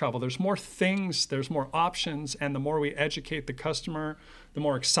like X Travel, there's more things, there's more options, and the more we educate the customer, the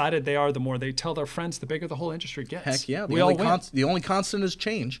more excited they are, the more they tell their friends, the bigger the whole industry gets. Heck yeah. We all win. The only constant is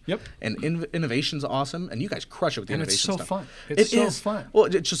change. Yep. And innovation's awesome. And you guys crush it with the And innovation it's so stuff. fun. It's so fun. Well,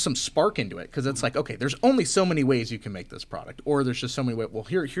 it's just some spark into it because it's like, okay, there's only so many ways you can make this product. Or there's just so many ways. Well,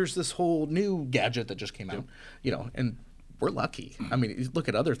 here's this whole new gadget that just came out. And we're lucky. I mean, you look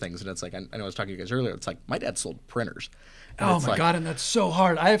at other things, and it's like, I know I was talking to you guys earlier. It's like my dad sold printers. Oh my God, and that's so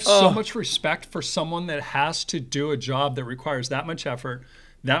hard. I have so much respect for someone that has to do a job that requires that much effort,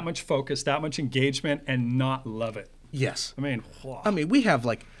 that much focus, that much engagement, and not love it. Yes. I mean, wow. We have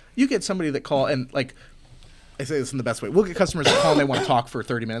you get somebody that call and I say this in the best way. We'll get customers that call and they want to talk for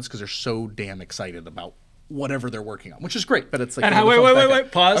 30 minutes because they're so damn excited about whatever they're working on, which is great. But it's like, and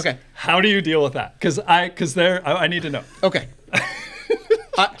wait, pause. Okay. How do you deal with that? Because I need to know. Okay.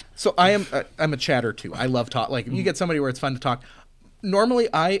 I'm a chatter too. I love talk. Like if you get somebody where it's fun to talk, Normally,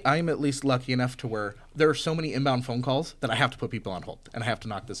 I'm at least lucky enough to where there are so many inbound phone calls that I have to put people on hold and I have to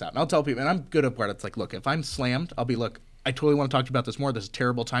knock this out. And I'll tell people, and I'm good at where it's like, look, if I'm slammed, I'll be, look, I totally want to talk to you about this more. This is a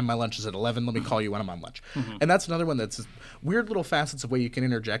terrible time. My lunch is at 11. Let me call you when I'm on lunch. And that's another one that's weird little facets of way you can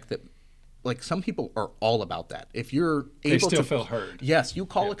interject that, like, some people are all about that. If you're able to... They still feel heard. Yes, you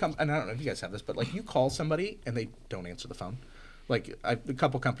call a company, and I don't know if you guys have this, but, like, you call somebody and they don't answer the phone. Like, a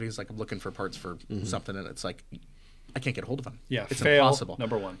couple companies, like, I'm looking for parts for something, and it's like, I can't get a hold of them. Yeah, it's fail, impossible.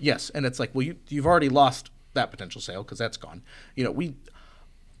 number one. Yes, and it's like, well, you've already lost that potential sale because that's gone. You know,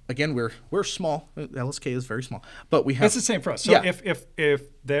 again, we're small. LSK is very small, but we have. It's the same for us. So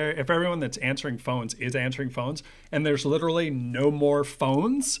if everyone that's answering phones is answering phones, and there's literally no more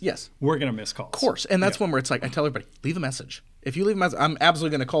phones, yes, we're gonna miss calls. Of course, and that's one where it's like I tell everybody, leave a message. If you leave a message, I'm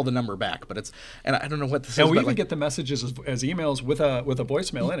absolutely going to call the number back. But it's, and I don't know what this is. And we but even like, get the messages as emails with a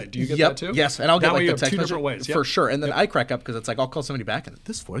voicemail in it. Do you get yep, that too? Yes, and I'll get that like way the you have text two message different ways for sure. And then I crack up because it's like I'll call somebody back and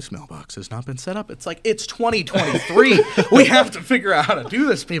this voicemail box has not been set up. It's like it's 2023. We have to figure out how to do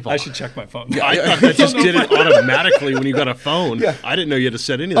this, people. I should check my phone. I thought that just did it automatically when you got a phone. Yeah. I didn't know you had to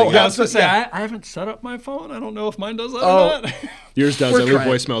set anything. Yeah, I was up. gonna say I haven't set up my phone. I don't know if mine does that or not. Yours does. We're I leave trying.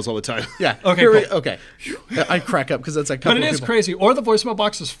 voicemails all the time. Yeah. Okay, cool. Okay. I crack up because that's like. But it is crazy. Or the voicemail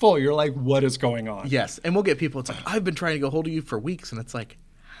box is full. You're like, what is going on? Yes, and we'll get people. It's like I've been trying to get hold of you for weeks, and it's like,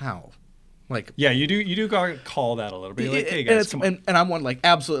 how? Like, yeah, you do gotta call that a little bit. You're like, hey and, guys, come on. and I'm one like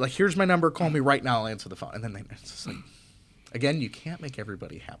absolutely like here's my number. Call me right now. I'll answer the phone. And then it's just like, again, you can't make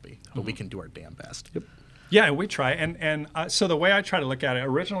everybody happy, but we can do our damn best. Yep. Yeah, and we try. And so the way I try to look at it,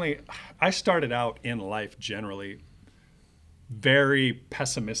 originally, I started out in life generally very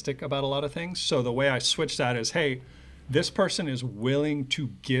pessimistic about a lot of things. So the way I switched that is, hey, this person is willing to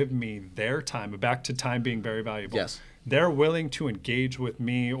give me their time, back to time being very valuable. Yes. They're willing to engage with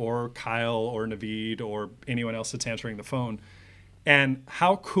me or Kyle or Naveed or anyone else that's answering the phone. And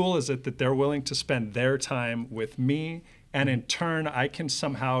how cool is it that they're willing to spend their time with me, and in turn, I can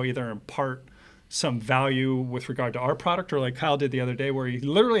somehow either impart some value with regard to our product, or like Kyle did the other day where he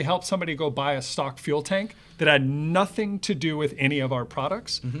literally helped somebody go buy a stock fuel tank that had nothing to do with any of our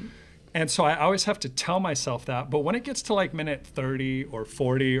products. And so I always have to tell myself that. But when it gets to like minute 30 or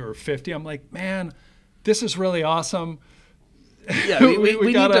 40 or 50, I'm like, man, this is really awesome. Yeah,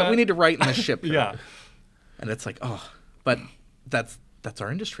 we need to right in the ship here. Yeah. And it's like, oh, but that's our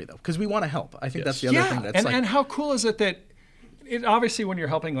industry though, because we want to help. I think that's the Yeah, other thing. That's and how cool is it that it obviously when you're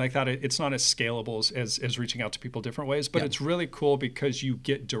helping like that, it's not as scalable as reaching out to people different ways, but it's really cool because you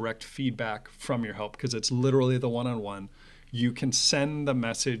get direct feedback from your help because it's literally the one-on-one. You can send the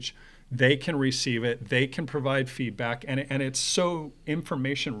message, they can receive it, they can provide feedback, and it's so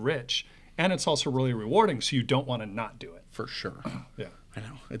information rich, and it's also really rewarding, so you don't want to not do it. for sure. Yeah. I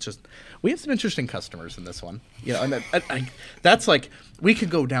know. It's just we have some interesting customers in this one, you know, and that's like we could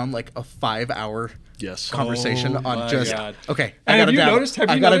go down like a 5-hour conversation on my just God. okay. And have you noticed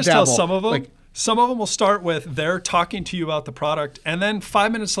how some of them, like, some of them will start with they're talking to you about the product, and then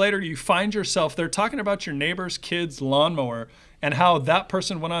 5 minutes later you find yourself they're talking about your neighbor's kid's lawnmower and how that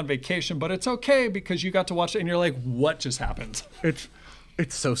person went on vacation, but it's okay because you got to watch it, and you're like, what just happened? It's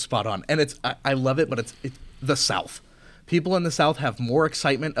so spot on, and I love it, but it's the South. People in the South have more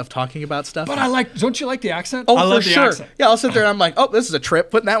excitement of talking about stuff. But don't you like the accent? Oh, I love for the sure. accent. Yeah, I'll sit there and I'm like, oh, this is a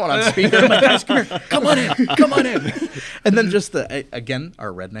trip. Putting that one on speaker. I'm like, guys, come here. Come on in. Come on in. And then just again,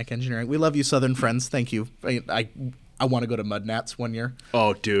 our redneck engineering. We love you, Southern friends. Thank you. I want to go to Mud Nats one year.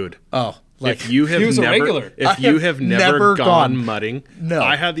 Oh, dude. Oh, like if you have he was a never, regular. if you have never gone mudding, No.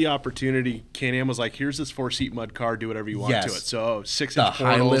 I had the opportunity. Can-Am was like, here's this 4-seat mud car. Do whatever you want Yes. to it. So 6-inch The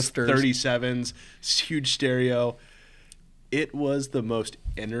high portals, lifters. 37s, huge stereo. It was the most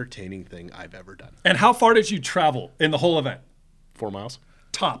entertaining thing I've ever done. And how far did you travel in the whole event? 4 miles,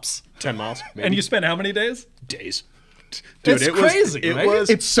 Tops. 10 miles, maybe. And you spent how many days? Days. Dude, It's crazy, it right? was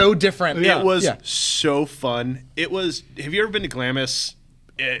It's so different. It was Yeah. so fun. It was. Have you ever been to Glamis,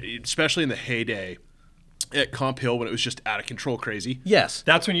 especially in the heyday at Comp Hill when it was just out of control crazy? Yes.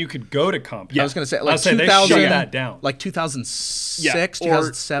 That's when you could go to Comp. I was going to say, I like was saying, they 2000, shut that down. like 2006, Or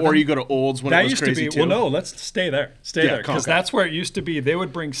 2007. you go to Olds when That it was used to crazy be, too. well, no, let's stay there. Stay there. Because Comp. that's where it used to be. They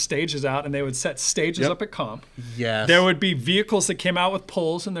would bring stages out and they would set stages up at Comp. Yes. There would be vehicles that came out with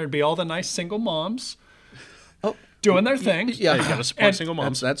poles, and there'd be all the nice single moms Oh, doing their thing. yeah. You gotta support single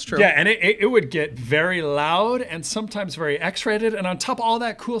moms. That's true. Yeah, and it would get very loud and sometimes very X-rated. And on top of all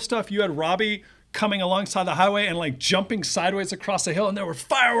that cool stuff, you had Robbie coming alongside the highway and like jumping sideways across the hill, and there were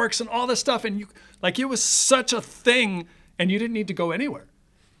fireworks and all this stuff, and you like it was such a thing, and you didn't need to go anywhere.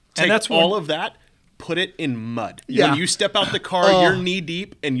 Take And that's all of that, put it in mud. Yeah. When you step out the car, you're knee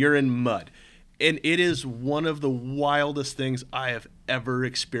deep and you're in mud. And it is one of the wildest things I have ever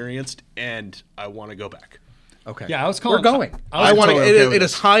experienced, and I want to go back. Okay. Yeah, I was calling. We're going. I I want to. totally okay with It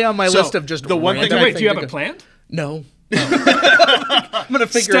is high on my So, list of just the one random thing- Wait, do you have thing it to go- planned? No. I'm gonna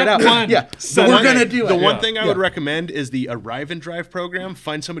figure Step it out. one. Yeah, Step we're one. gonna do it. The one Yeah. thing I would recommend is the Arrive and Drive program.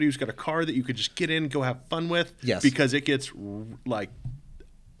 Find somebody who's got a car that you could just get in, go have fun with. Yes. Because it gets like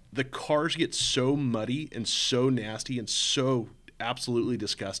the cars get so muddy and so nasty and so absolutely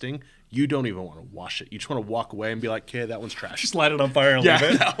disgusting. You don't even want to wash it. You just want to walk away and be like, "Okay, that one's trash." Just light it on fire and Yeah,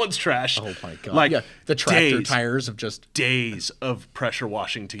 leave it. that one's trash. Oh my god! Like yeah, the tractor days, tires of just days of pressure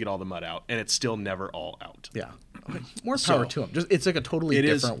washing to get all the mud out, and it's still never all out. yeah. More power to them. Just it's like a totally It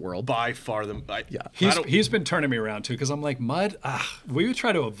is different world. by far the Yeah. He's been turning me around too because I'm like mud. We would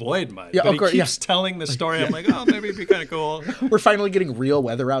try to avoid mud, Yeah, but of he course, keeps telling the story. I'm like, oh, maybe it'd be kind of cool. We're finally getting real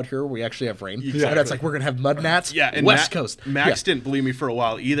weather out here. Where we actually have rain, and it's like we're gonna have mud gnats. Yeah, and West Coast. Max didn't believe me for a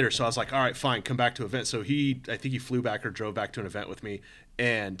while either, so I was like, "All right, fine, come back to event." So I think he flew back or drove back to an event with me,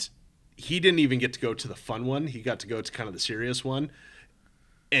 and he didn't even get to go to the fun one. He got to go to kind of the serious one,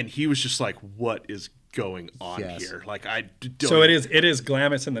 and he was just like, "What is going on Yes. here?" Like don't. So it is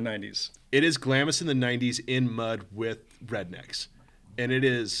Glamis in the 90s. It is Glamis in the '90s in mud with rednecks, and it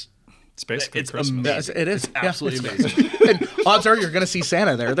is. It's basically It's Christmas. amazing. It is It's absolutely Yeah, it's- amazing. And odds are you're going to see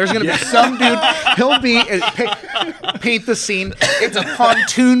Santa there. There's going to be some dude. He'll be paint the scene. It's a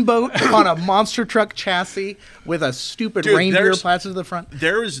pontoon boat on a monster truck chassis with a stupid Dude, reindeer there's- plaster to the front.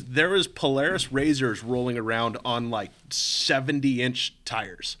 There is Polaris Razors rolling around on like 70-inch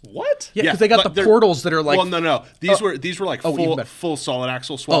tires. What? Yeah, because they got but the they're- portals that are like. well, no. These were like even full better. full solid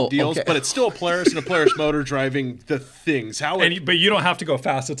axle swap Oh, deals, okay. but it's still a Polaris and a Polaris motor driving the things. But you don't have to go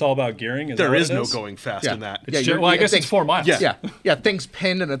fast. It's all about gearing. Is that there what is it no going fast Yeah. in that. It's you're- well, I guess things- it's 4 miles. Yeah. Yeah, things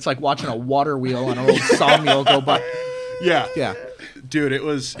pinned, and it's like watching a water wheel on an old sawmill go by. Yeah, Yeah. dude,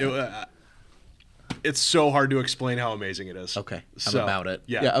 it's so hard to explain how amazing it is. Okay, I'm So, about it.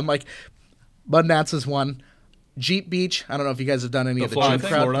 Yeah, I'm like, Mud Gnats is one. Jeep Beach. I don't know if you guys have done any of the Florida Jeep thing?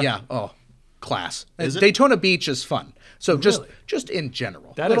 crowd. Florida? Yeah. Oh, class. Is it? Daytona Beach is fun. So Really? just in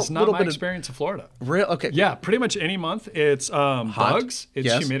general. That is not my experience of Florida. Real okay. Yeah, pretty much any month it's bugs, it's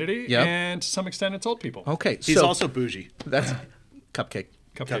Yes. humidity, Yep. and to some extent it's old people. Okay. he's so also bougie. that's Cupcake.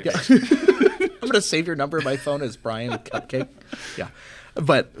 Cupcakes. I'm gonna save your number in my phone as Brian Cupcake. Yeah,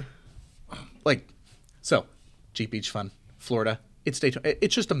 but like, so Jeep Beach fun, Florida. It's Daytona.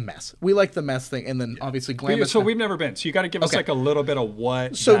 It's just a mess. We like the mess thing, and then obviously Glamis. So we've never been. So you got to give us Okay. like a little bit of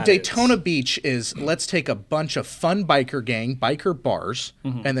what. So that Daytona is. Beach is let's take a bunch of fun biker bars,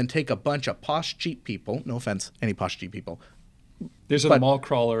 Mm-hmm. and then take a bunch of posh Jeep people. No offense, any posh Jeep people. These are the but mall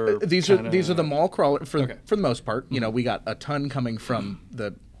crawler. These are the mall crawler for Okay. the most part. You know, we got a ton coming from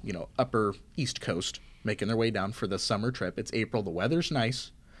the upper East Coast making their way down for the summer trip. It's April. The weather's nice.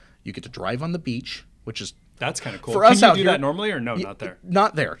 You get to drive on the beach, which is That's kind of cool. for Can us you out do here- that normally or no? Not there.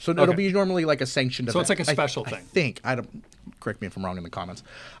 Not there. So it'll Okay. be normally like a sanctioned event. So it's like a special I thing. think. I don't. Correct me if I'm wrong in the comments.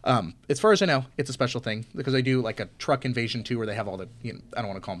 As far as I know, it's a special thing because they do like a truck invasion too, where they have all the. I don't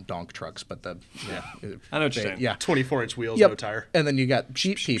want to call them donk trucks, but the. Yeah. I know what you're saying. Yeah. 24-inch wheels, Yep. no tire. And then you got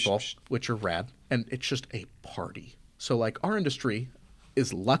Jeep people, which are rad, and it's just a party. So like our industry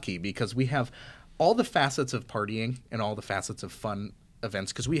is lucky because we have all the facets of partying and all the facets of fun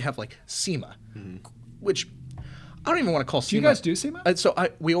events because we have like SEMA, which I don't even want to call SEMA. you guys do SEMA?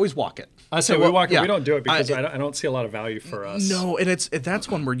 We always walk it. I say So, we walk it. yeah. We don't do it because I don't see a lot of value for us. No, and that's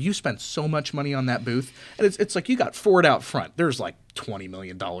one where you spend so much money on that booth, and it's like you got Ford out front. There's like $20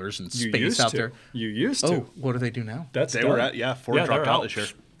 million in You space used out to. there. You used to. Oh, what do they do now? That's They done. were at Ford Yeah, dropped they're out this year.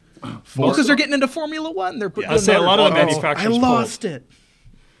 Well, because they're getting into Formula One. They're putting I'd say a lot of the Oh, manufacturers I pulled. lost it.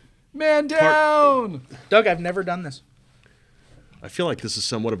 Man down. Doug, I've never done this. I feel like this is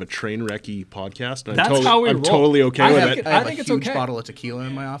somewhat of a train wrecky podcast. And That's I'm totally, how we I'm roll. totally okay I with have- it. I think a it's huge okay. bottle of tequila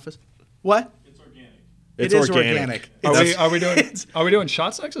in my office. What? It's It is organic. Are we doing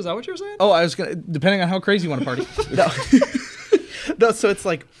shot sex? Is that what you're saying? Oh, I was gonna. Depending on how crazy you want to party. No. No. So it's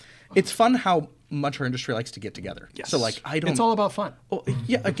like, it's fun how much our industry likes to get together. Yes. So like, I don't. It's all about fun. Well,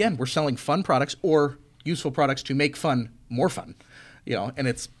 yeah. Again, we're selling fun products or useful products to make fun more fun. And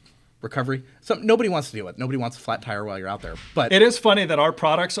it's recovery. So nobody wants to do it. Nobody wants a flat tire while you're out there. But It is funny that our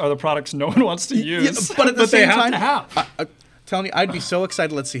products are the products no one wants to use, but at the they same have time, to have. I'm telling you, I'd be so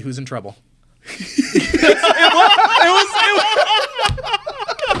excited. Let's see who's in trouble.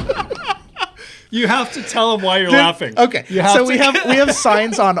 You have to tell them why you're laughing. Okay, You have so to. we have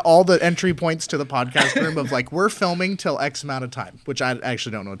signs on all the entry points to the podcast room of like we're filming till X amount of time, which I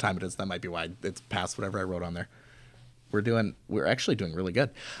actually don't know what time it is. That might be why it's past whatever I wrote on there. We're actually doing really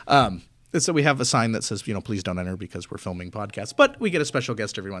good. So we have a sign that says, please don't enter because we're filming podcasts. But we get a special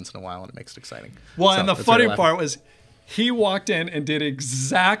guest every once in a while, and it makes it exciting. Well, So and the that's funny very part was he walked in and did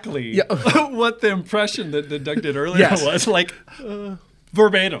exactly what the impression that Doug did earlier was, like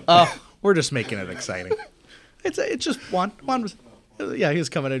verbatim. We're just making it exciting. It's just Juan. Juan was, he was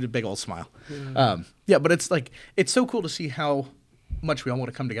coming in with a big old smile. But it's like, it's so cool to see how much we all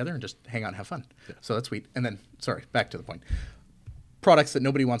want to come together and just hang out and have fun. So that's sweet. And then, sorry, back to the point. Products that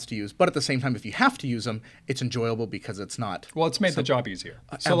nobody wants to use, but at the same time, if you have to use them, it's enjoyable because it's not. Well, it's made the job easier.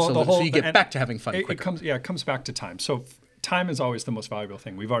 Absolutely. So you get back to having fun quicker. It comes back to time. So time is always the most valuable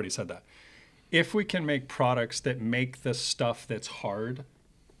thing. We've already said that. If we can make products that make the stuff that's hard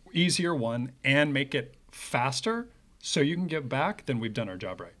easier, one, and make it faster so you can get back, then we've done our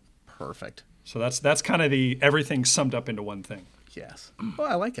job right. Perfect. So that's kind of the everything summed up into one thing. Yes. Well,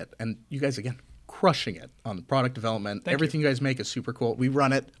 I like it. And you guys, again, crushing it on the product development. Everything you guys make is super cool. We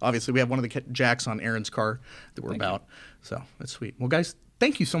run it. Obviously, we have one of the jacks on Aaron's car that we're about. So that's sweet. Well, guys,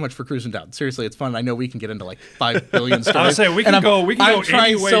 thank you so much for cruising down. Seriously, it's fun. I know we can get into like 5 billion stories. I was saying we can go I'm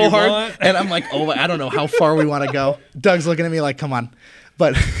trying any way so you hard, want. and I'm like, I don't know how far we want to go. Doug's looking at me like, come on,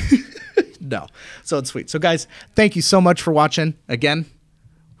 but no. So it's sweet. So guys, thank you so much for watching. Again,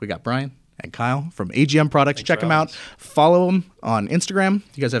 we got Brian and Kyle from AGM Products. Check them out. Follow them on Instagram.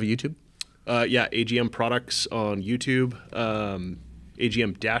 You guys have a YouTube? AGM Products on YouTube.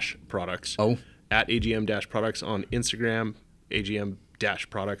 AGM-Products. Oh. At AGM-Products on Instagram.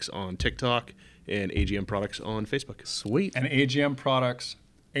 AGM-Products on TikTok. And AGM Products on Facebook. Sweet. And AGM Products,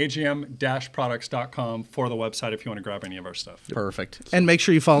 AGM-Products.com for the website if you want to grab any of our stuff. Perfect. And make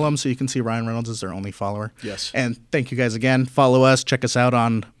sure you follow them so you can see Ryan Reynolds is their only follower. Yes. And thank you guys again. Follow us. Check us out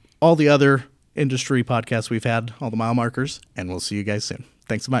on all the other industry podcasts we've had, all the mile markers. And we'll see you guys soon.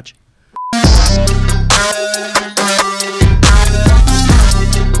 Thanks so much.